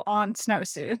full on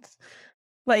snowsuits.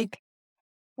 Like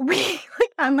we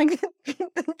like on like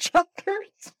the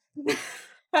jumpers,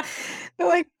 the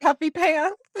like puffy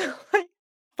pants, like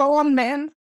full on men.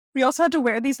 We also had to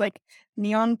wear these like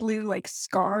neon blue like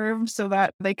scarves so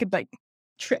that they could like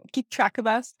keep track of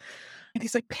us. And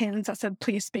these like pins that said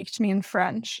 "Please speak to me in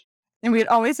French." And we'd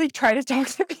always like try to talk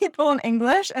to people in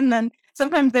English, and then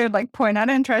sometimes they would like point at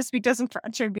it and try to speak to us in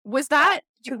French. Was that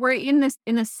you were in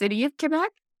the city of Quebec?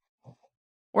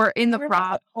 Or in the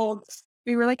province?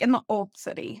 We were like in the old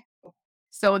city.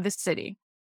 So the city.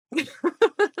 I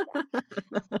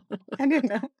didn't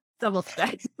know. Double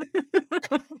check.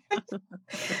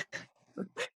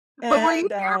 But were you And,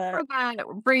 there for that?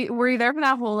 Were you there for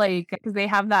that whole like because they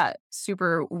have that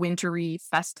super wintry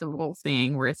festival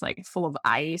thing where it's like full of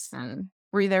ice and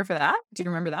were you there for that? Do you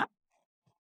remember that?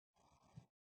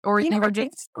 Or You know, you were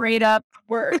just straight up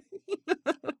we're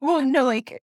well, no,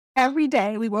 like every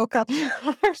day we woke up in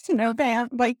our snow band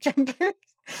like jumpers.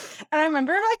 And I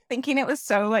remember like thinking it was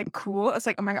so like cool. It's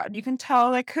like, oh my god, you can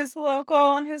tell like who's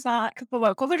local and who's not because the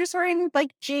locals are just wearing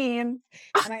like jeans.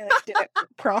 And I like didn't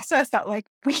process that like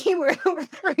we were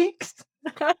freaks.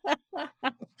 But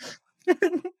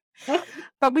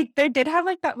they did have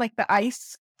like that like the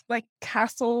ice like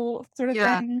castle sort of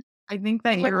Yeah. thing. I think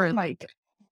that you With, were like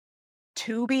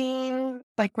tubing,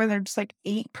 like where they're just like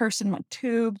 8-person like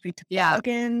tubes, we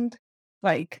tobogganed.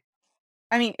 Like,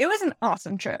 I mean, it was an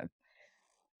awesome trip.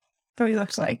 But we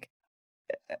looked like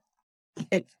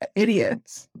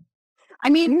idiots. I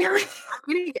mean,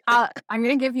 I'm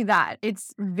gonna give you that.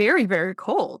 It's very, very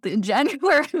cold in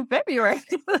January and February,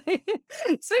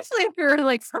 especially if you're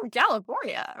like from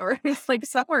California or it's like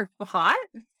somewhere hot.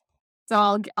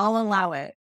 So I'll allow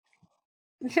it.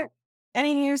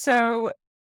 Anywho, so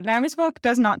Naomi's book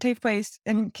does not take place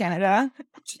in Canada.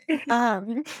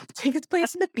 Takes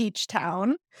place in a beach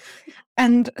town.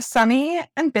 And Sunny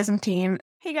and Byzantine.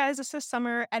 Hey guys, this is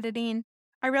Summer editing.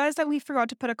 I realized that we forgot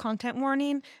to put a content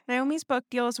warning. Naomi's book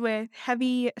deals with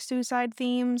heavy suicide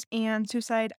themes and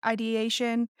suicide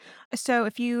ideation. So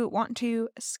if you want to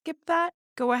skip that,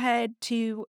 go ahead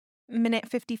to minute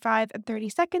 55 and 30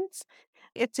 seconds.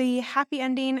 It's a happy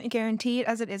ending, guaranteed,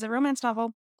 as it is a romance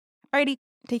novel. Alrighty,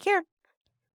 take care.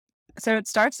 So it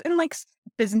starts in like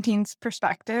Byzantine's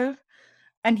perspective,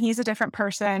 and he's a different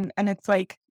person, and it's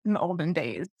like in the olden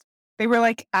days. They were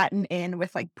like at an inn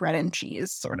with like bread and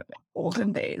cheese, sort of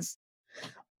olden days.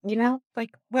 You know?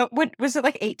 Like, what was it,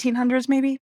 like 1800s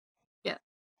maybe? Yeah.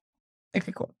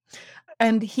 Okay, cool.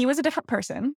 And he was a different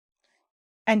person,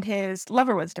 and his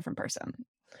lover was a different person.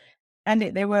 And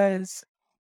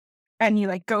and you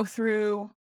like go through,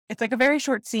 it's like a very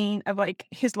short scene of like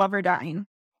his lover dying.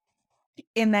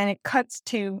 And then it cuts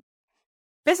to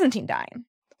Byzantine dying,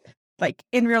 like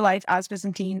in real life as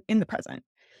Byzantine in the present.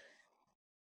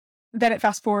 Then it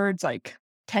fast forwards like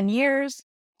 10 years.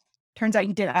 Turns out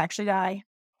he didn't actually die.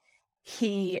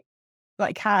 He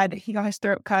he got his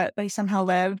throat cut, but he somehow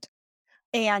lived.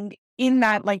 And in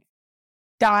that like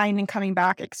dying and coming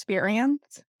back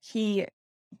experience, he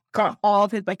got all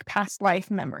of his like past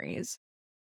life memories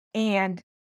and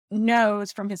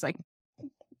knows from his like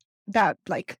that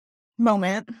like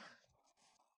moment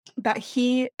that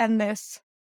he and this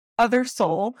other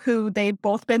soul, who they've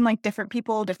both been like different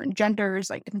people, different genders,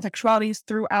 like different sexualities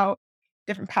throughout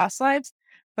different past lives,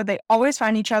 but they always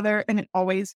find each other, and it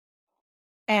always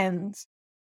ends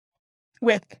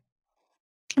with,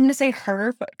 I'm gonna say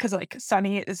her, but because like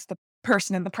Sunny is the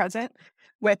person in the present,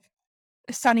 with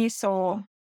Sunny's soul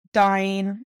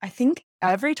dying, I think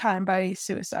every time by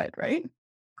suicide, right?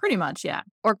 Pretty much, yeah.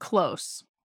 Or close.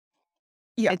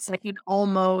 Yeah. It's like an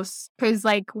almost, because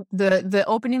like the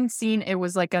opening scene, it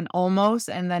was like an almost,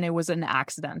 and then it was an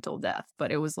accidental death.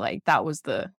 But it was like that was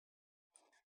the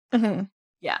Mhm.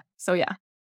 yeah. So yeah,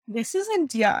 This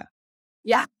isn't, yeah.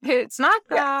 yeah. It's not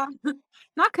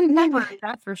not contemporary,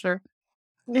 that's for sure.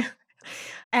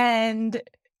 And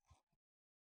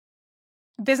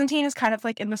Byzantine is kind of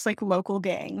like in this like local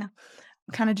gang,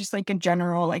 kind of just like a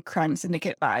general like crime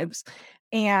syndicate vibes.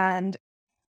 And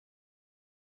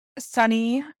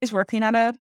Sunny is working at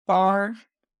a bar,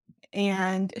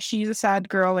 and she's a sad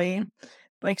girly,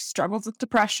 like struggles with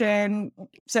depression.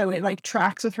 So it like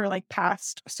tracks with her like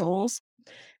past souls.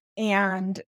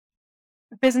 And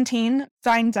Byzantine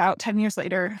finds out 10 years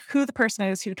later who the person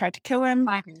is who tried to kill him.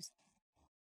 5 years.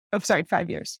 Oh, sorry, 5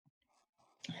 years.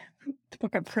 The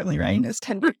book I'm currently writing is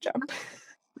 10-year jump.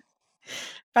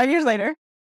 5 years later,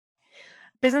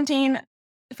 Byzantine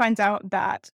finds out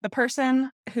that the person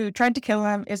who tried to kill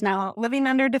him is now living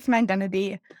under a different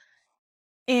identity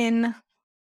in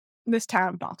this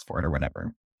town of Oxford or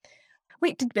whatever.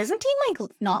 Wait, did Byzantine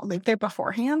like not live there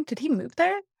beforehand? Did he move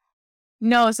there?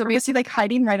 No, so Or was he like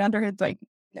hiding right under his like?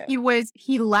 No.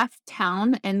 he left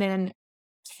town and then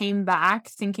came back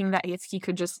thinking that if he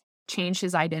could just change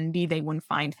his identity, they wouldn't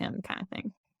find him, kind of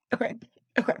thing. Okay.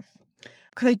 Because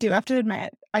I do have to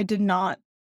admit, I did not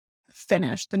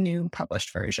finish the new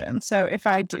published version. So if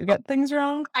I do get things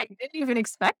wrong, I didn't even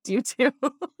expect you to.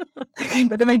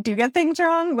 but if I do get things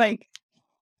wrong, like,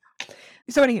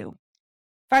 so anywho,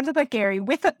 finds out that Gary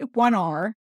with one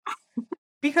R,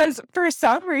 because for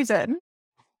some reason,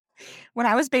 when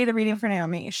I was beta reading for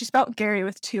Naomi, she spelled Gary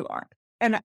with 2 R.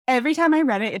 And every time I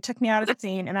read it, it took me out of the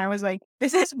scene, and I was like,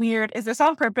 this is weird. Is this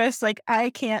on purpose? Like, I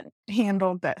can't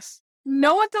handle this.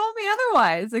 No one told me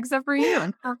otherwise except for you.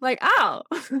 And I'm like, oh,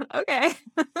 okay.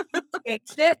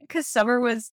 Fixed it because Summer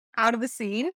was out of the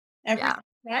scene. Yeah.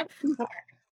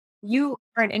 You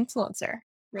are an influencer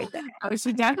right there. Oh,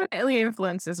 she definitely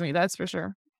influences me, that's for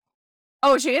sure.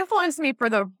 Oh, she influenced me for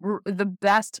the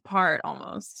best part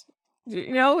almost.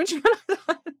 You know which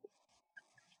one?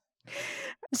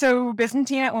 So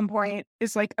Byzantine at one point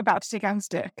is like about to take out his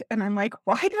dick, and I'm like,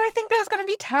 why did I think that was going to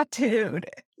be tattooed?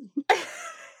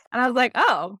 And I was like,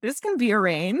 oh, this can be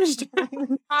arranged.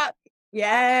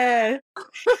 Yeah.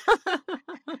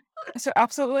 So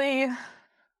absolutely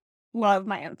love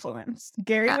my influence.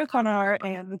 Gary O'Connor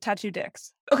and the tattoo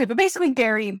dicks. Okay, but basically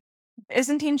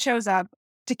Byzantine shows up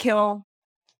to kill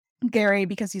Gary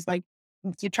because he's like,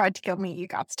 you tried to kill me, you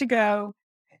got to go.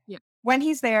 Yeah. When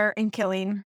he's there and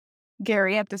killing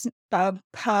Gary at this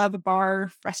pub,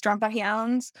 bar, restaurant that he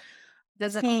owns, he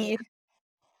doesn't own it?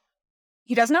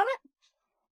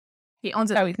 He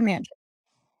owns it. Oh, he's the manager.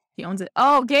 He owns it.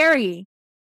 Oh, Gary.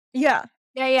 Yeah.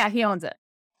 Yeah, he owns it.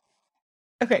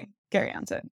 Okay, Gary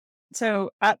owns it.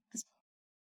 So at this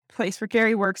place where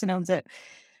Gary works and owns it,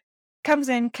 comes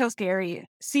in, kills Gary,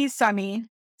 sees Sunny.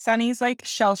 Sunny's like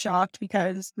shell-shocked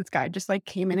because this guy just like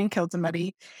came in and killed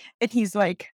somebody. And he's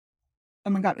like,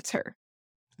 oh my God, it's her.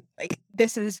 Like,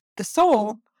 this is the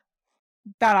soul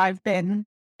that I've been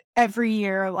every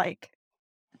year, like,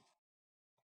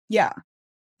 yeah.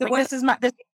 This is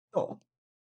this soul.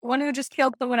 One who just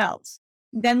killed someone else.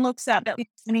 Then looks up at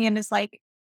Sunny and is like,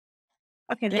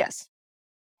 okay, yes.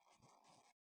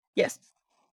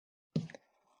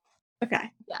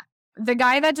 Okay. Yeah. The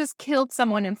guy that just killed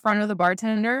someone in front of the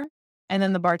bartender, and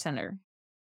then the bartender.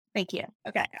 Thank you.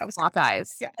 Okay. I was lock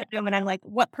eyes. and I'm like,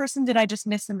 what person did I just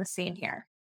miss in the scene here?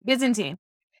 Byzantine.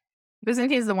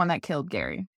 Byzantine is the one that killed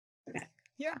Gary.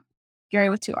 Yeah. Gary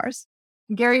with 2 R's.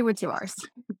 Gary with 2 R's.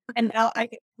 And now I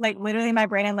like literally my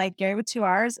brain, I'm like Gary with 2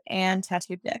 R's and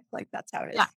tattooed dick. Like that's how it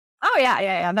is. Yeah. Oh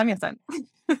yeah. That makes sense.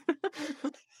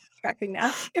 Tracking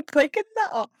now. It's like in The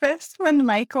Office when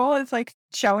Michael is like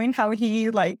showing how he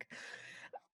like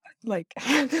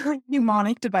had like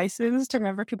mnemonic devices to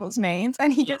remember people's names,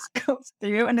 and he just goes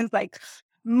through and is like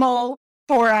Mole,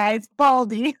 Four Eyes,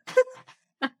 Baldy.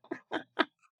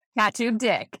 Tattooed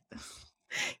dick.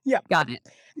 Yeah. Got it.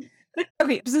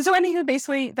 Okay, so anywho,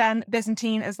 basically then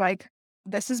Byzantine is like,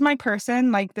 this is my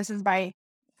person, like this is my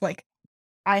like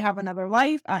I have another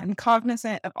life. I'm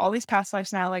cognizant of all these past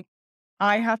lives now. Like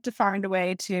I have to find a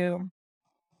way to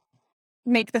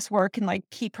make this work and like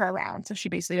keep her around so she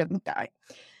basically doesn't die.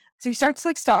 So he starts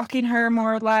like stalking her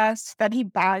more or less. Then he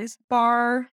buys the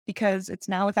bar because it's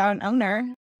now without an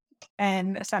owner.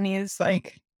 And Sunny is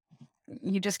like,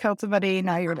 you just killed somebody.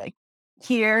 Now you're like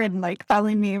here and like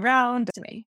following me around. To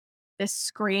me, this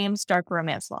screams dark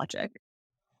romance logic.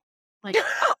 Like,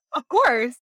 of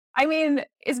course. I mean,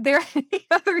 is there any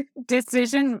other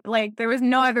decision? Like, there was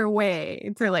no other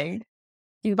way to like,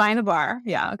 you buying the bar.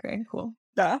 Yeah, okay, cool.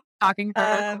 Duh. Talking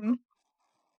her.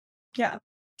 Yeah.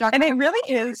 And it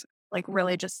really is like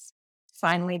really just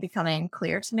finally becoming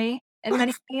clear to me in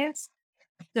many ways.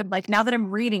 So, like now that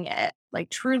I'm reading it, like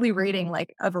truly reading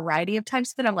like a variety of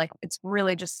types of it, I'm like, it's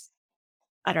really just,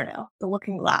 I don't know, the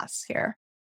looking glass here.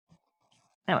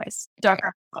 Anyways,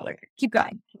 darker color. Keep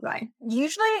going.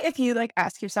 usually if you like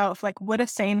ask yourself, like, would a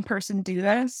sane person do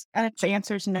this? And if the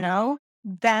answer is no,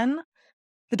 then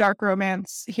the dark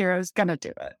romance hero is gonna do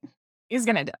it. He's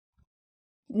gonna do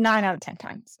it. 9 out of 10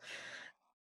 times.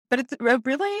 But it's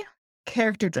really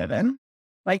character driven.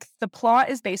 Like the plot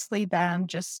is basically them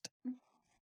just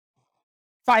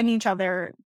finding each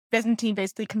other, Byzantine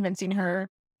basically convincing her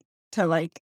to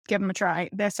like give him a try.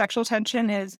 The sexual tension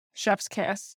is chef's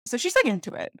kiss. So she's like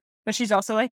into it, but she's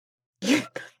also like,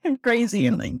 I'm crazy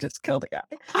and like just killed a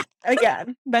guy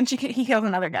again. Then he kills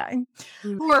another guy.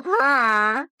 For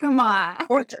her. Come on.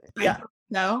 Yeah.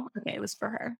 No? Okay, it was for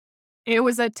her. It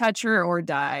was a touch her or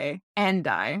die and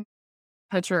die.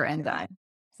 Touch her and die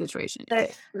situation.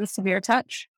 It was a severe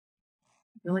touch.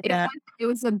 Really good. It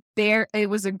was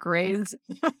a graze.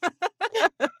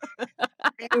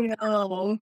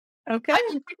 No. Okay. I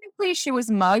mean, technically she was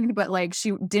mugged, but like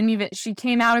she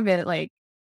came out of it like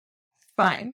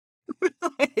fine.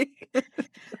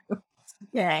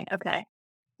 Yeah, okay.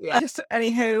 Yeah. Just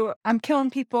anywho, I'm killing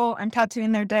people, I'm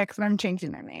tattooing their dicks, and I'm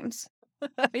changing their names.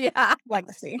 Yeah.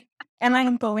 Legacy. And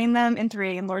I'm bullying them into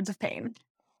reading Lords of Pain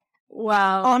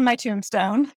Wow. on my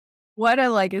tombstone. What a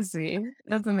legacy.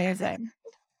 That's amazing.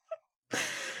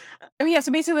 I mean, yeah,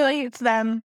 so basically it's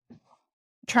them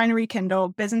trying to rekindle.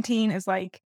 Byzantine is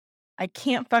like, I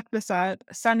can't fuck this up.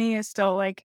 Sunny is still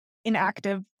like in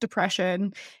active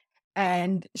depression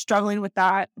and struggling with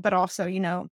that, but also,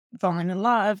 falling in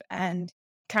love and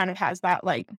kind of has that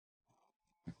like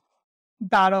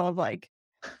battle of like,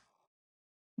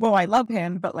 well, I love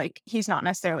him, but like he's not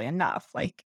necessarily enough.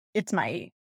 Like it's my,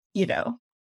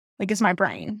 it's my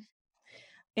brain.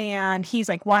 And he's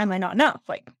like, why am I not enough?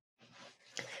 Like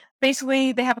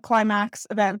basically they have a climax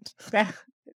event. They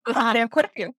have quite a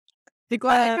few.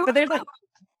 But there's like,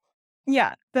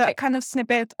 yeah, the kind of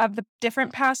snippets of the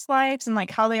different past lives and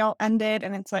like how they all ended.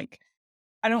 And it's like,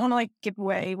 I don't want to like give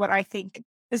away what I think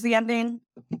is the ending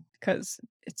because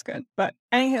it's good. But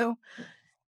anywho,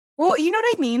 well, you know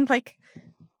what I mean? Like,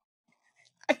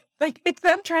 it's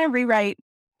them trying to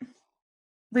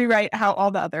rewrite how all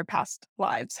the other past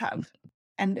lives have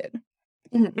ended.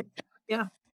 Yeah.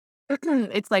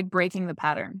 It's like breaking the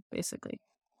pattern, basically.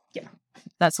 Yeah.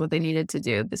 That's what they needed to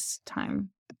do this time.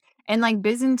 And like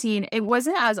Byzantine, it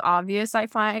wasn't as obvious, I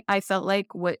felt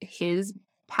like what his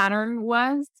pattern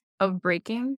was of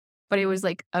breaking, but it was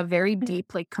like a very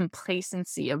deep like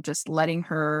complacency of just letting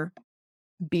her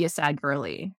be a sad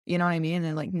girly. You know what I mean?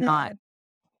 And like not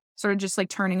sort of just like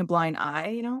turning a blind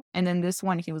eye, And then this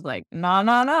one, he was like,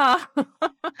 nah.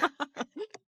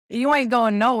 You ain't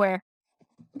going nowhere.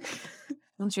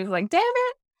 And she was like, damn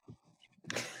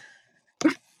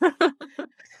it.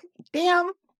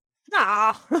 Damn.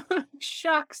 Ah,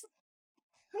 shucks.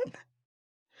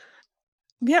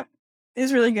 Yep. It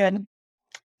was really good.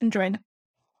 Enjoyed.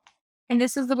 And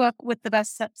this is the book with the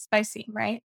best spicy,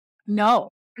 right?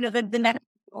 No. No, the next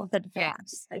one with the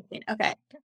fast, I think. Okay.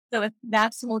 So if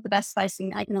that's the one with the best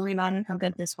spicing, I can only imagine how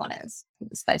good this one is.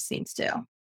 The spice scenes too.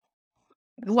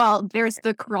 Well, there's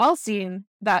the crawl scene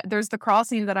that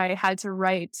I had to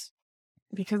write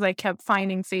because I kept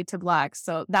finding Fade to Black.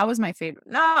 So that was my favorite.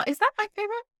 No, is that my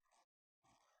favorite?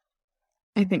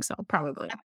 I think so, probably.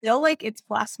 I feel like it's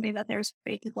blasphemy that there's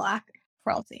fake black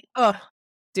cruelty. Oh,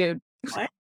 dude. What?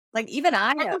 Like, even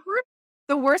I And know.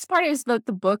 the worst part is that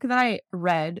the book that I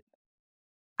read,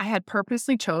 I had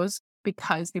purposely chose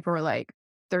because people were like,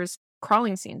 there's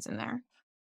crawling scenes in there.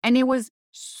 And it was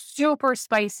super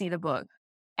spicy, the book.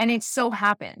 And it so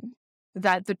happened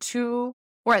that the two,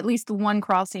 or at least the one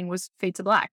crawl scene was Fade to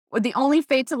Black. Or the only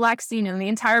Fade to Black scene in the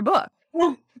entire book.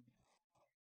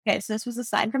 Okay, so this was a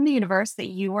sign from the universe that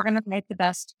you were going to make the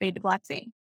best Fade to Black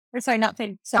scene. Or sorry, not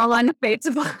Fade. All on Fade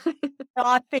to Black.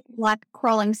 Not Fade to Black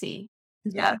crawling scene.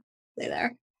 Yeah. Stay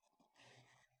there.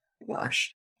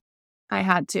 Gosh. I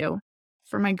had to.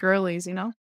 For my girlies, you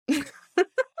know?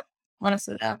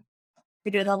 Honestly, yeah.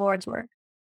 We do the Lord's work.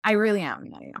 I really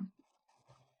am. I am.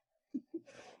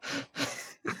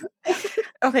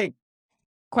 Okay.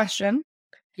 Question.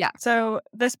 Yeah. So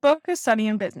this book is Sunny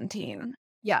and Byzantine.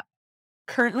 Yeah.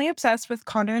 Currently obsessed with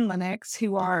Connor and Lennox,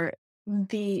 who are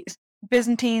the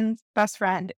Byzantine's best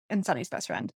friend and Sunny's best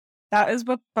friend. That is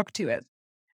what book 2 is.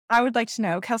 I would like to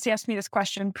know, Kelsey asked me this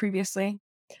question previously.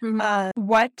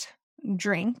 What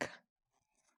drink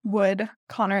would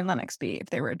Connor and Lennox be if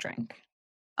they were a drink?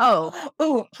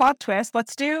 Oh, plot twist.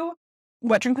 Let's do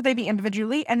what drink would they be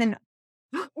individually? And then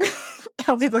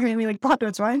Kelsey's looking at me like, plot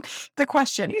twist, right? The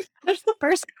question. That's the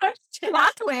first question.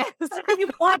 Plot twist. You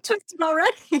plot twisted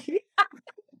already.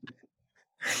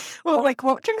 Well, like,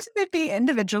 what drinks would they be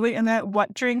individually? And then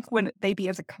what drink would they be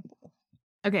as a couple?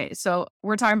 Okay, so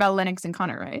we're talking about Lennox and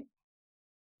Connor, right?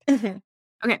 Mm-hmm.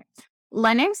 Okay.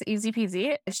 Lennox, easy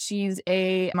peasy. She's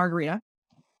a margarita.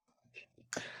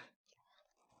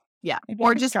 Yeah.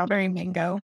 Or just strawberry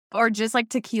mango. Or just like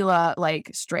tequila,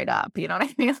 like straight up, you know what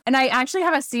I mean? And I actually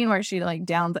have a scene where she like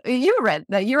downed you read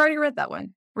that, you already read that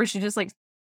one, where she just like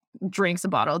drinks a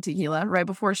bottle of tequila right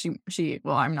before she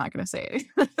well, I'm not gonna say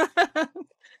it.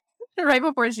 Right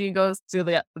before she goes to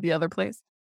the other place.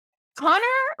 Connor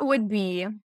would be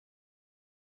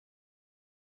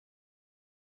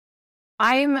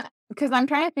because I'm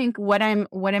trying to think what am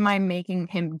I making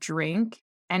him drink?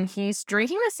 And he's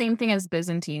drinking the same thing as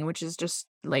Byzantine, which is just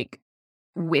like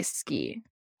whiskey.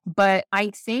 But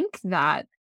I think that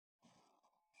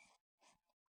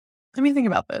let me think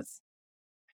about this.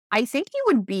 I think he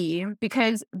would be,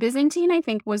 because Byzantine, I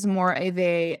think, was more of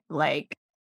a like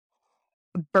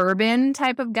bourbon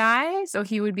type of guy. So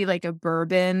he would be like a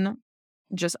bourbon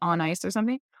just on ice or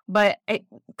something. But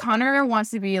Connor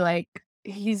wants to be like,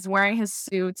 he's wearing his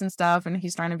suits and stuff, and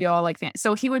he's trying to be all like fancy.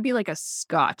 So he would be like a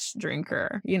Scotch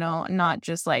drinker, you know, not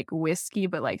just like whiskey,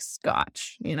 but like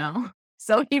Scotch, you know.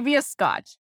 So he'd be a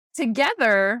Scotch.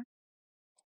 Together,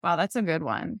 wow, that's a good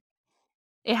one.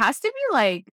 It has to be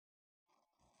like,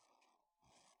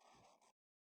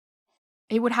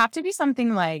 it would have to be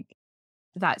something like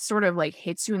that sort of like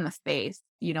hits you in the face,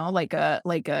 you know, like a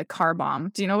car bomb.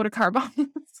 Do you know what a car bomb is?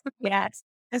 Yes.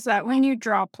 Is that when you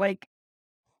drop like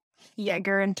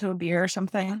Jaeger into a beer or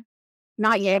something?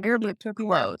 Not Jaeger, but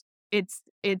close. It's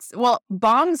well,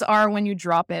 bombs are when you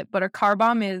drop it, but a car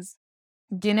bomb is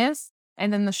Guinness,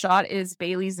 and then the shot is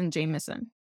Bailey's and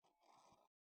Jameson.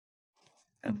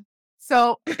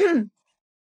 So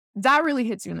that really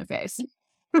hits you in the face.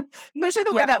 Especially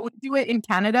the way that we do it in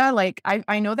Canada. Like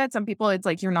I know that some people, it's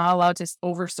like you're not allowed to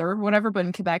overserve whatever, but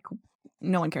in Quebec,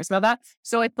 no one cares about that.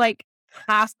 So it's like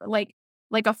half, like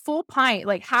a full pint,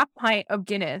 like half pint of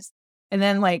Guinness, and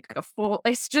then like a full.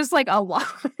 It's just like a lot.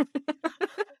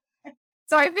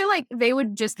 So I feel like they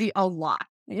would just be a lot,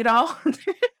 you know?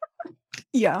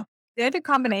 Yeah. They had a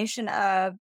combination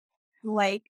of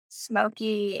like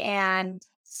smoky and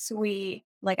sweet.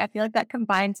 Like, I feel like that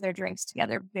combines their drinks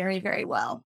together very, very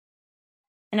well.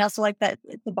 And I also like that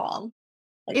it's a bomb.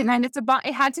 Like, and then it's a bomb.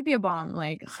 It had to be a bomb,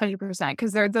 like 100%,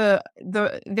 because they're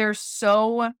they're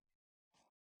so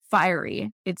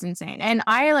fiery. It's insane. And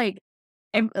I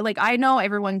I know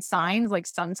everyone's signs, like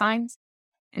sun signs,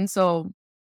 and so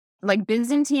like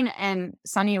Byzantine and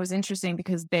Sunny was interesting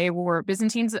because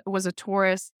Byzantine's was a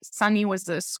Taurus, Sunny was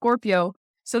a Scorpio,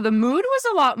 so the mood was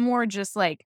a lot more just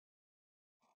like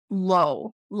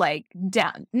low, like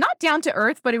down, not down to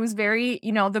earth, but it was very,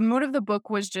 you know, the mood of the book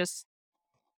was just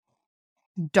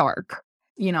dark,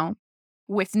 you know,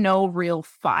 with no real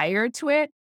fire to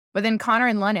it. But then Connor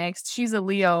and Lennox, she's a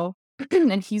Leo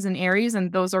and he's an Aries,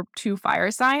 and those are two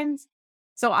fire signs.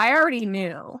 So I already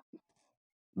knew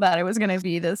that it was going to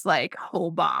be this like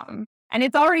whole bomb. And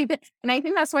it's already been, and I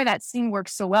think that's why that scene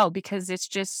works so well, because it's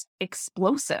just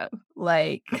explosive.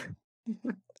 Like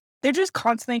they're just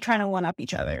constantly trying to one up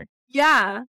each other.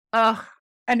 Yeah. Ugh.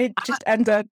 And it just ends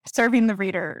up serving the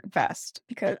reader best,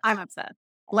 because I'm upset.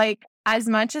 Like, as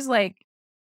much as like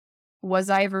Was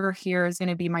I Ever Here is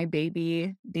gonna be my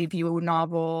debut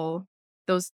novel.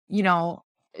 Those,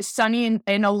 Sunny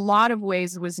in a lot of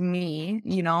ways was me,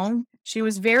 She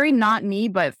was very not me,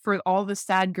 but for all the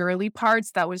sad girly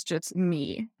parts, that was just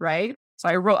me, right? So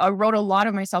I wrote a lot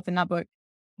of myself in that book.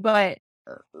 But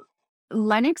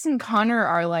Lennox and Connor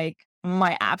are like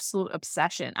my absolute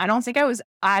obsession. I don't think I was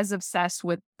as obsessed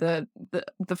with the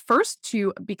first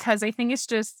two because I think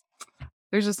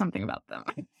there's just something about them.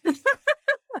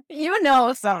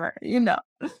 Summer,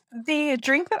 The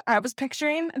drink that I was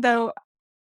picturing, though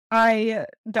I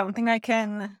don't think I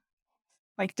can,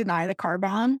 like, deny the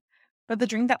carbon, but the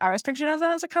drink that I was picturing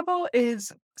as a couple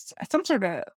is some sort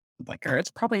of liquor.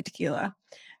 It's probably tequila,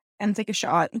 and take a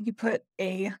shot. You put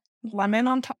a lemon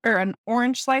on top or an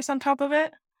orange slice on top of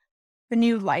it, then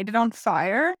you light it on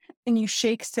fire, and you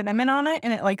shake cinnamon on it,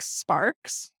 and it, like,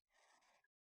 sparks.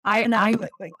 And I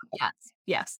like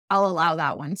yes, I'll allow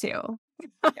that one too.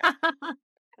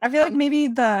 I feel like maybe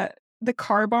the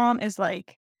car bomb is,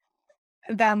 like,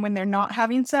 them when they're not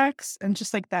having sex and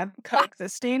just, like, them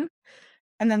coexisting,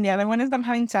 and then the other one is them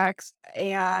having sex,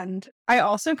 and I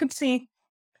also could see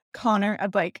Connor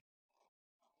at, like,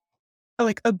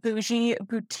 a bougie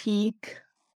boutique,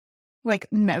 like,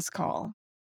 mezcal,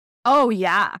 Oh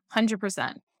yeah,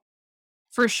 100%.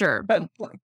 For sure. but,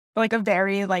 like, a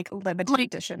very, like, limited Like,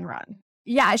 edition run.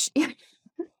 yeah,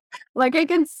 like I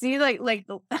can see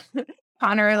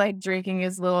Connor like drinking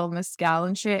his little mezcal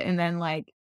and shit, and then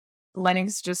like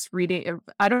Lennox just reading.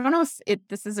 I don't know if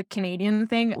this is a Canadian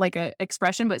thing, like a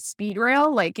expression, but speed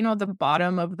rail, like the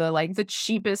bottom of the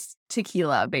cheapest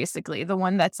tequila, basically the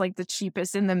one that's like the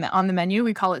cheapest on the menu.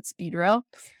 We call it speed rail,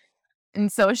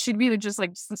 and so she'd be just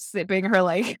like sipping her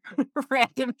like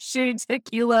random shitty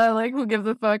tequila, like who gives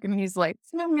a fuck, and he's like,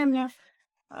 "Nom, nom, nom."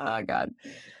 Oh god,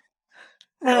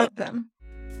 I love them.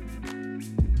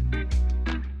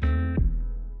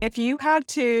 If you had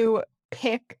to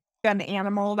pick an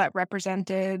animal that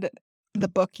represented the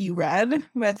book you read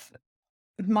with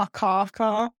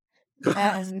Makavka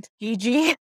and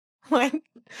Gigi, and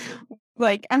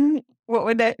what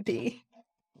would it be?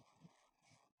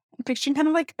 I'm picturing kind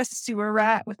of like a sewer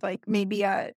rat with like maybe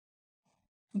a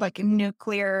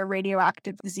nuclear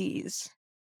radioactive disease.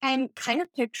 I'm kind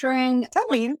of picturing Is that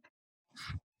mean?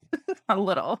 a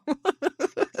little."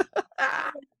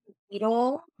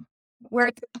 beetle where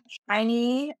it's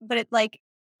shiny, but it like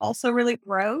also really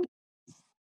gross.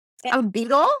 A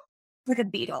beetle? Like a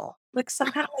beetle, like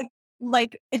some kind of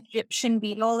like Egyptian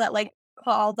beetle that like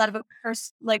crawled out of a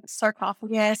cursed like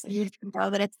sarcophagus, and you just know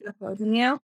that it's opposing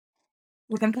you.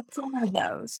 We can put some of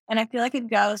those, and I feel like it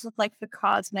goes with like the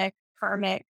cosmic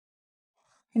karmic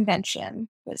convention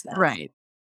business. Right.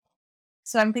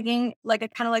 So I'm thinking like a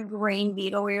kind of like green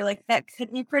beetle where you're like that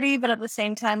could be pretty, but at the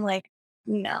same time like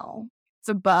no. It's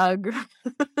a bug.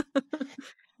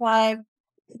 Why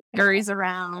Scurries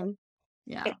around.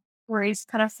 Yeah. where he's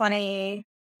kind of funny,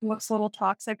 looks a little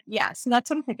toxic. Yeah, so that's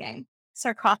what I'm thinking.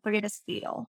 Sarcophagus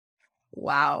beetle.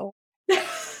 Wow.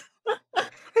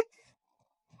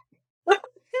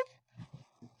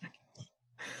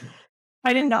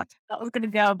 I did not think that was going to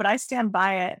go, but I stand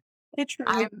by it. It's true.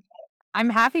 I'm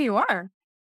happy you are.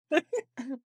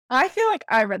 I feel like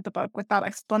I read the book with that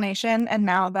explanation and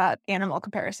now that animal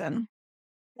comparison.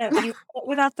 No,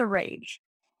 without the rage.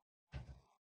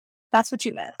 That's what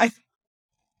you meant.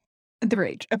 The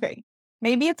rage. Okay.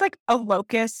 Maybe it's like a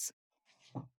locust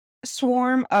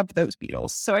swarm of those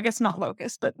beetles. So I guess not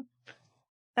locusts, but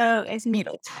Oh, it's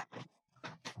beetles.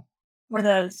 Or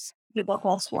those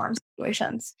biblical swarm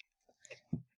situations.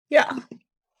 Yeah.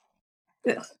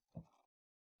 Ugh.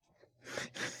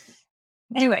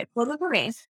 Anyway, well, the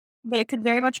movies, but it could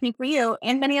very much be for you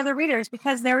and many other readers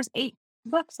because there's 8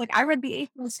 books. Like I read the 8th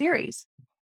in the series.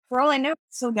 For all I know,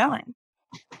 it's still going.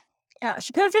 Yeah.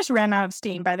 She could have just ran out of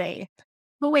steam by the 8th.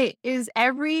 But wait, is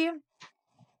every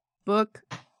book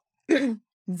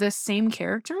the same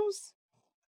characters?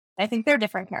 I think they're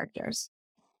different characters.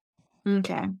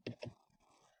 Okay.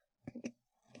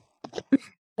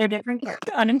 They're different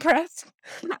characters. Unimpressed.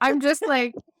 I'm just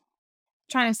like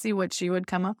trying to see what she would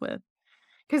come up with.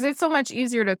 Because it's so much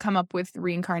easier to come up with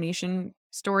reincarnation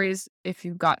stories if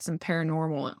you've got some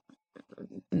paranormal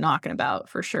knocking about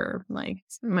for sure. Like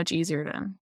it's much easier to,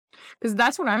 because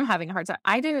that's what I'm having a hard time.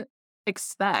 I didn't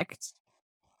expect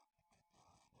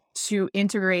to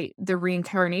integrate the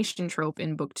reincarnation trope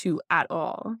in book 2 at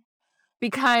all.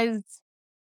 Because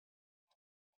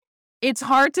it's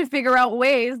hard to figure out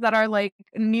ways that are like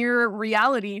near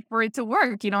reality for it to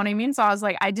work. You know what I mean? So I was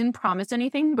like, I didn't promise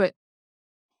anything, but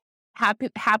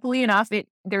happily enough,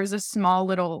 there's a small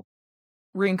little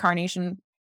reincarnation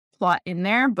plot in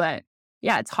there, but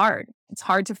yeah, it's hard. It's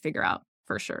hard to figure out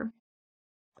for sure.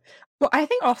 Well, I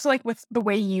think also, like, with the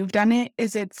way you've done it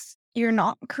is you're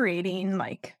not creating,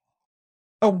 like,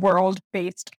 a world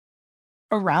based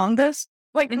around this,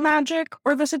 like, magic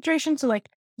or the situation, so, like,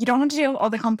 you don't have to do all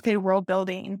the complicated world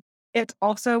building. It's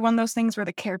also one of those things where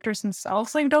the characters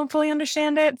themselves, like, don't fully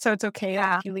understand it, so it's okay, like,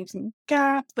 Yeah. if you leave some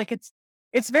gaps, like, it's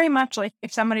very much like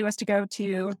if somebody was to go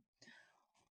to,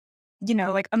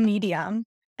 like, a medium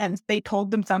and they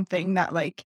told them something that,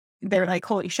 like, they're like,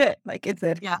 "Holy shit," like, is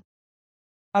it Yeah.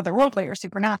 otherworldly or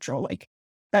supernatural, like,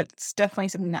 that's definitely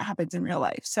something that happens in real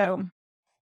life, so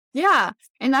Yeah.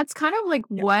 And that's kind of like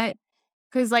yeah.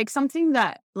 because like something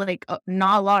that like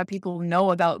not a lot of people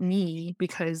know about me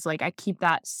because like I keep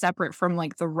that separate from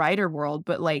like the writer world,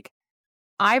 but like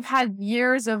I've had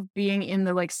years of being in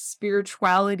the like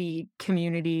spirituality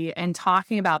community and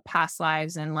talking about past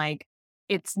lives and like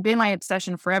it's been my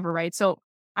obsession forever, right? So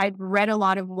I've read a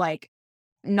lot of like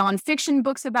nonfiction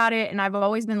books about it, and I've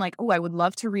always been like, "Oh, I would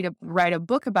love to write a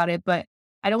book about it," but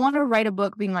I don't want to write a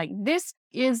book being like, "This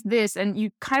is this," and you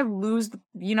kind of lose,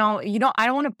 you don't. I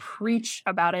don't want to preach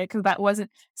about it because that wasn't.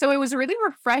 So it was really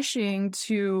refreshing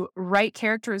to write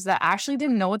characters that actually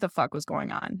didn't know what the fuck was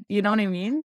going on. You know what I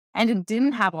mean? And it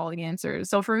didn't have all the answers.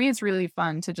 So for me, it's really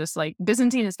fun to just like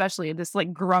Byzantine, especially this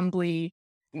like grumbly,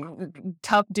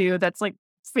 tough dude that's like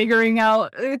figuring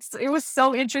out it was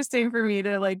so interesting for me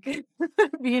to like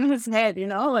be in his head,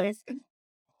 like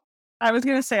I was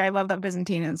gonna say I love that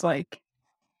Byzantine is, like,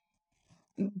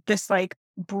 this, like,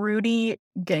 broody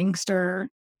gangster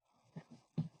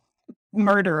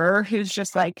murderer who's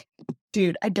just like,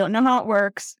 "Dude, I don't know how it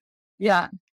works, yeah,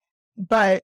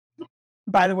 but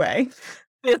by the way,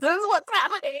 this is what's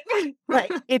happening.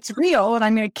 like, it's real and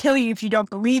I'm gonna kill you if you don't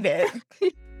believe it."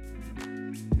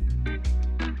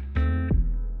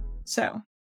 So,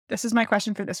 this is my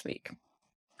question for this week.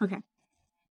 Okay.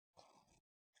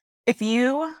 If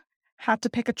you had to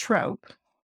pick a trope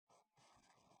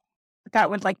that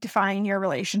would, like, define your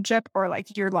relationship or,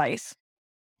 like, your life,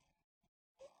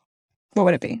 what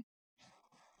would it be?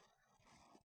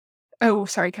 Oh,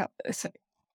 sorry,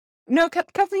 no,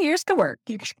 couple of years could work.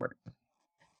 You should work.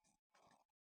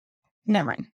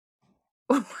 Never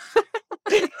mind.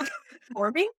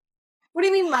 For me? What do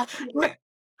you mean last year?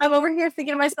 I'm over here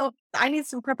thinking to myself, I need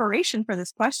some preparation for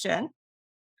this question.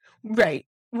 Right.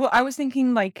 Well, I was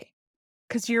thinking, like,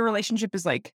 because your relationship is,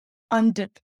 like,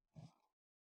 undip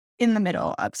in the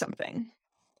middle of something.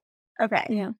 Okay.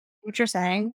 Yeah. What you're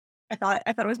saying, I thought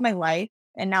it was my life,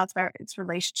 and now it's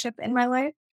relationship in my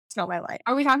life. It's not my life.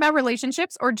 Are we talking about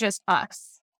relationships or just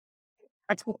us?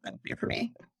 That's what that would be for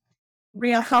me.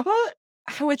 Ria, how about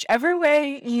whichever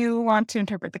way you want to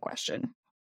interpret the question?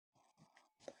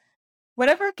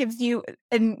 Whatever gives you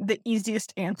the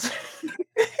easiest answer.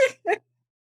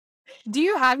 Do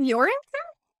you have your answer?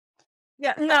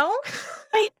 Yeah. No.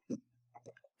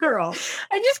 Girl,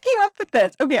 I just came up with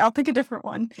this. Okay, I'll pick a different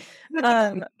one.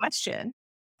 question.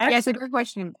 Yeah, it's a good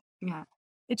question. Yeah.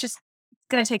 It's just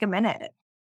gonna take a minute,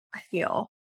 I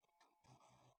feel.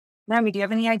 Naomi, do you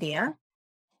have any idea?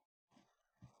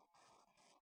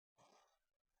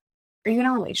 Are you in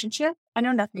a relationship? I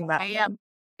know nothing about I it. am.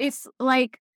 It's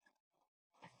like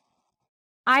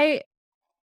I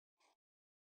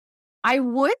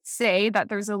would say that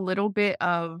there's a little bit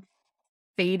of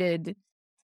faded,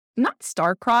 not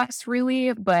star-crossed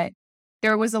really, but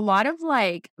there was a lot of,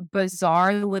 like,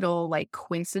 bizarre little, like,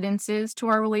 coincidences to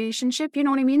our relationship, you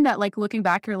know what I mean? That, like, looking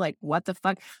back, you're like, "What the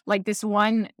fuck?" Like, this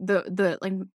one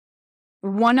like,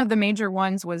 one of the major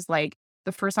ones was, like,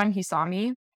 the first time he saw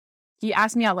me, he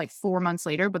asked me out, like, 4 months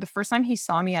later, but the first time he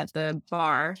saw me at the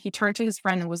bar, he turned to his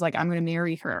friend and was like, "I'm gonna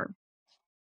marry her."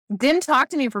 Didn't talk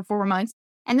to me for 4 months,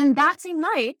 and then that same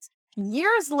night,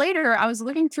 years later, I was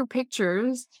looking through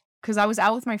pictures because I was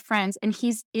out with my friends, and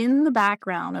he's in the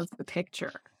background of the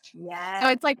picture. So Yeah.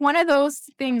 it's like one of those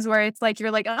things where it's like,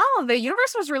 you're like, "Oh, the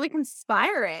universe was really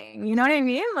conspiring." You know what I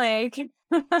mean? Like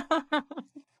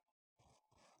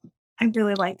I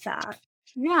really like that.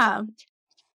 yeah.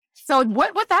 So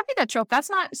what would that be that trope? That's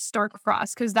not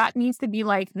star-crossed because that needs to be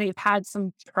like they've had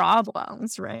some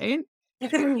problems, right?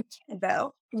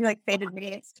 Though. You like faded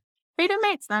mates. Fated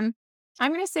mates then.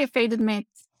 I'm gonna say fated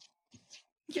mates.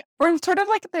 Yeah. Or sort of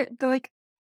like they're like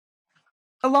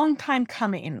a long time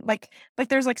coming. Like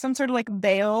there's like some sort of like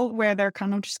veil where they're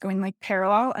kind of just going like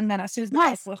parallel, and then as soon as the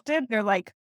veil's lifted, they're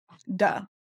like, duh.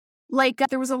 Like,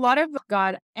 there was a lot of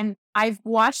God, and I've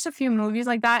watched a few movies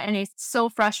like that, and it's so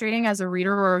frustrating as a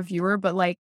reader or a viewer, but,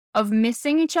 like, of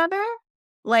missing each other.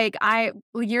 Like,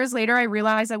 years later, I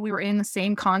realized that we were in the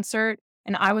same concert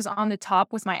and I was on the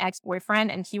top with my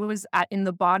ex-boyfriend and he was in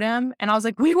the bottom, and I was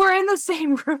like, we were in the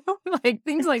same room, like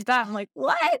things like that. I'm like,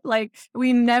 what? Like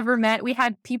we never met. We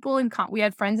had people we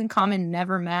had friends in common,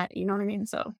 never met. You know what I mean?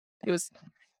 So it was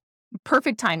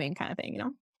perfect timing kind of thing, you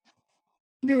know?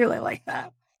 I really like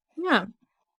that. Yeah.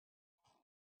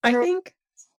 I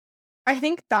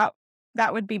think that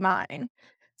would be mine.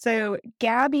 So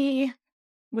Gabby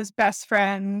was best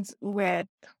friends with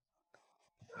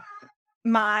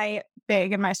my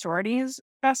big and my sorority's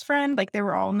best friend. Like they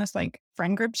were all in this like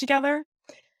friend group together.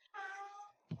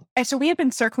 And so we had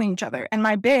been circling each other. And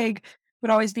my big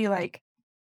would always be like,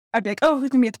 I'd be like, oh, who's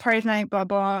gonna be at the party tonight? Blah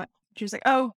blah. She was like,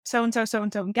 oh, so and so, so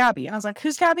and so, and Gabby. And I was like,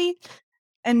 who's Gabby?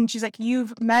 And she's like,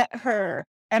 you've met her.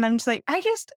 And I'm just like, I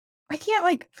can't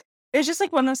like. It's just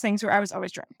like one of those things where I was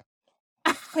always drunk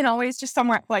and always just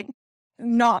somewhere like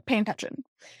not paying attention.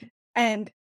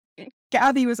 And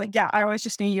Gabby was like, yeah, I always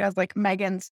just knew you as like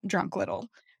Megan's drunk little,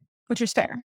 which is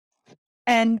fair.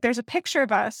 And there's a picture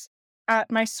of us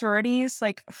at my sorority's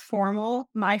like formal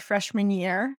my freshman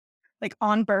year, like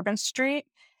on Bourbon Street.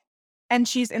 And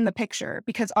she's in the picture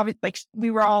because obviously like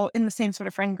we were all in the same sort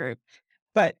of friend group.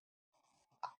 But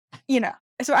you know,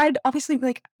 so I'd obviously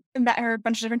like met her a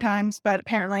bunch of different times, but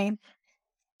apparently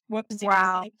whoops.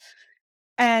 Wow.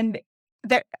 And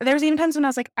there was even times when I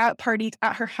was like at parties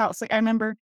at her house. Like I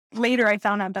remember later I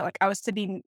found out that like I was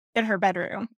sitting in her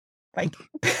bedroom. Like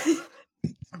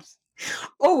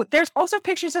oh, there's also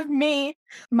pictures of me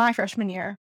my freshman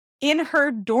year in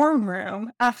her dorm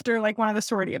room after like one of the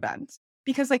sorority events.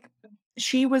 Because like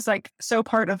she was like so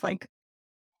part of like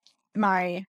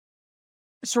my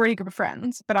sorority group of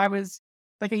friends, but I was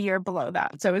like a year below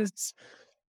that. So it was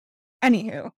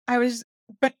anywho,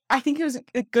 but I think it was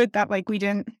good that like we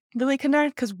didn't really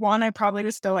connect because one, I probably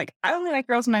was still like, I only like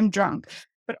girls when I'm drunk,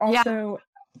 but also,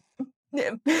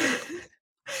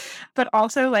 but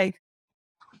also like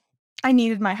I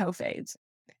needed my hoe phase,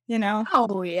 you know?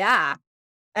 Oh yeah.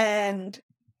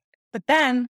 But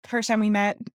then the first time we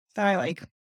met that I like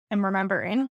am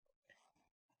remembering,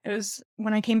 it was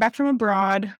when I came back from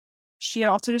abroad. She had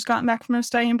also just gotten back from a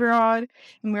study abroad,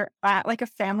 and we were at like a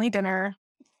family dinner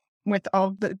with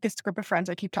all this group of friends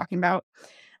I keep talking about.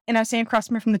 And I was sitting across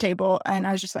from her from the table, and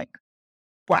I was just like,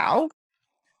 wow.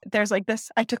 There's like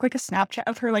this, I took like a Snapchat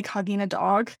of her like hugging a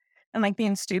dog and like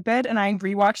being stupid. And I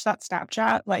rewatched that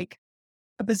Snapchat like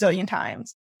a bazillion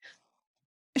times.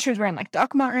 She was wearing like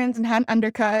Doc Martens and had an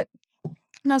undercut.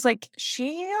 And I was like,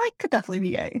 she like could definitely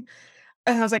be gay.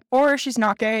 And I was like, or she's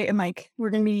not gay and like we're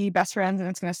gonna be best friends and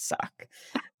it's gonna suck.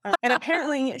 And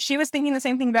apparently she was thinking the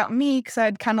same thing about me because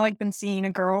I'd kind of like been seeing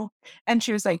a girl. And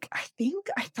she was like,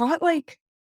 I thought like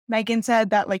Megan said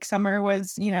that like Summer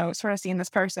was, you know, sort of seeing this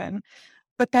person.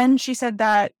 But then she said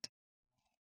that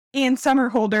Ian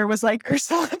Somerhalder was like her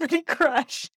celebrity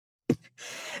crush.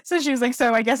 So she was like,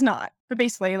 so I guess not. But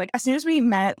basically, like as soon as we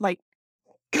met, like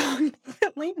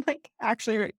constantly, like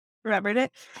actually remembered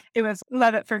it, it was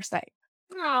love at first sight.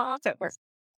 Oh, So we're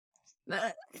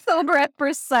sober at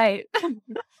first sight.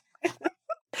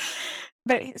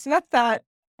 but so that's that.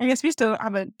 I guess we still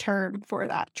have a term for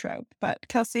that trope. But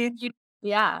Kelsey,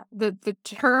 Yeah, the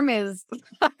term is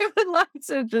I would love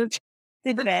to just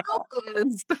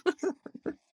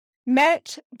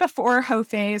met before hoe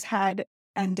phase had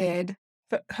ended,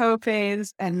 but hoe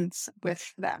phase ends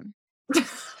with them.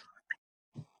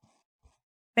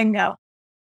 Bingo.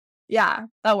 Yeah,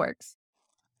 that works.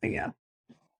 Bingo.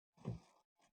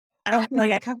 I don't feel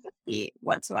like I have the beat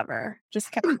whatsoever.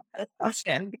 Just kept a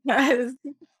question because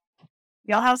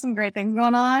y'all have some great things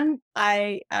going on.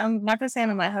 I'm not gonna say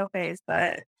I'm in my hoe phase,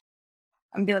 but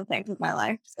I'm doing things with my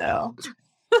life. So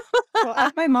Well,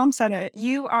 as my mom said it,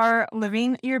 you are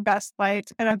living your best life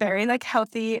in a very like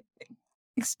healthy,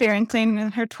 experiencing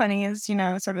in her 20s, you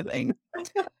know, sort of thing.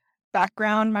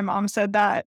 Background, my mom said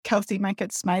that Kelsey might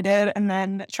get smited and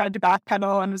then tried to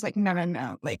backpedal and was like, no, no,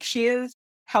 no. Like she is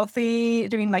healthy,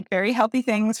 doing like very healthy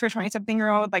things for a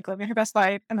 20-something-year-old, like living her best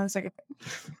life. And I was like,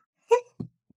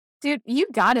 Dude, you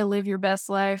gotta live your best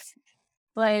life.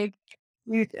 Like,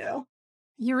 you do.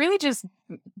 you really just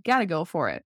gotta go for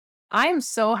it. I am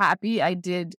so happy I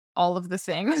did all of the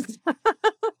things.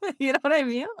 You know what I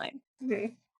mean? Like,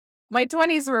 my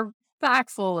 20s were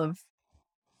packed full of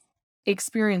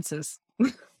experiences.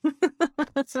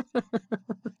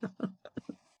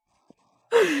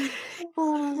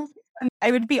 I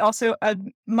would be also a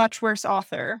much worse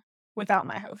author without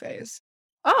my hoe phase.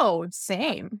 Oh,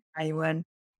 same. I would.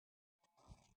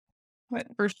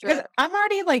 For Because sure. I'm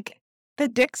already like, the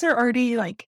dicks are already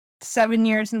like 7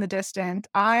 years in the distant.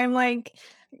 I'm like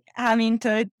having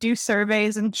to do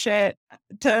surveys and shit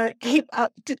to keep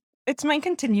up. It's my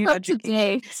continued Up to education.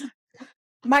 date.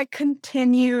 My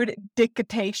continued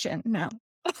dictation. No,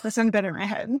 this one's better in my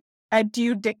head.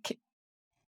 Education.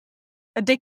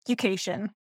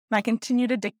 My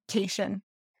continued education.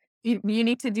 You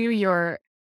need to do your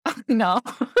no.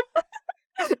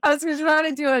 I was just trying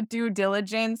to do a due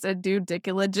diligence, a due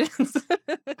diligence.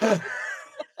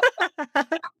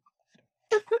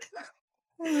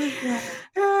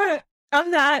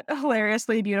 On that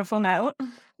hilariously beautiful note,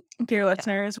 dear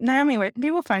listeners, Naomi, where can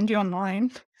people find you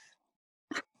online?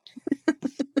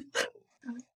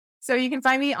 So you can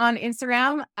find me on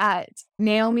Instagram at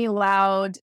Naomi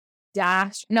Loud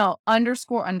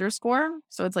 __.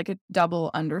 So it's like a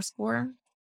double underscore.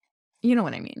 You know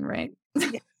what I mean, right?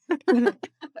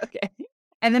 Okay.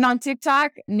 And then on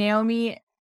TikTok, Naomi.loud.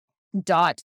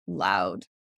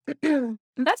 And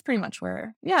that's pretty much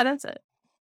where, yeah, that's it.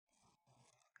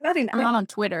 I'm not on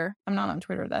Twitter.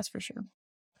 That's for sure.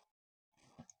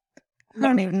 I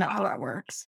don't even know how that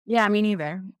works. Yeah, me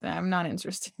neither. I'm not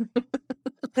interested.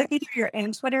 Like either you're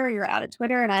in Twitter or you're out of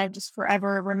Twitter, and I've just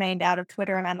forever remained out of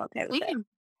Twitter, and I'm okay with it.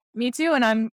 Me too, and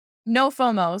I'm no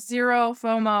FOMO, zero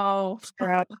FOMO.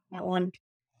 We're out that one.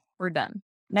 We're done.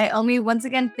 Naomi, once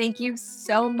again, thank you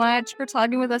so much for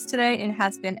talking with us today. It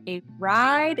has been a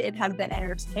ride. It has been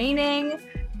entertaining.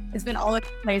 It's been all over the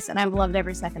place, and I've loved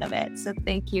every second of it. So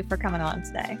thank you for coming on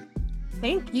today.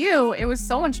 Thank you. It was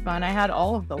so much fun. I had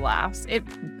all of the laughs. It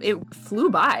flew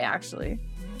by, actually.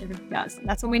 Yes,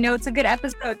 that's when we know it's a good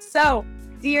episode. So,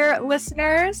 dear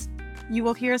listeners, you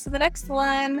will hear us in the next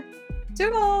one.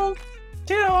 Toodles!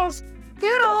 Toodles!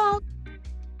 Toodles!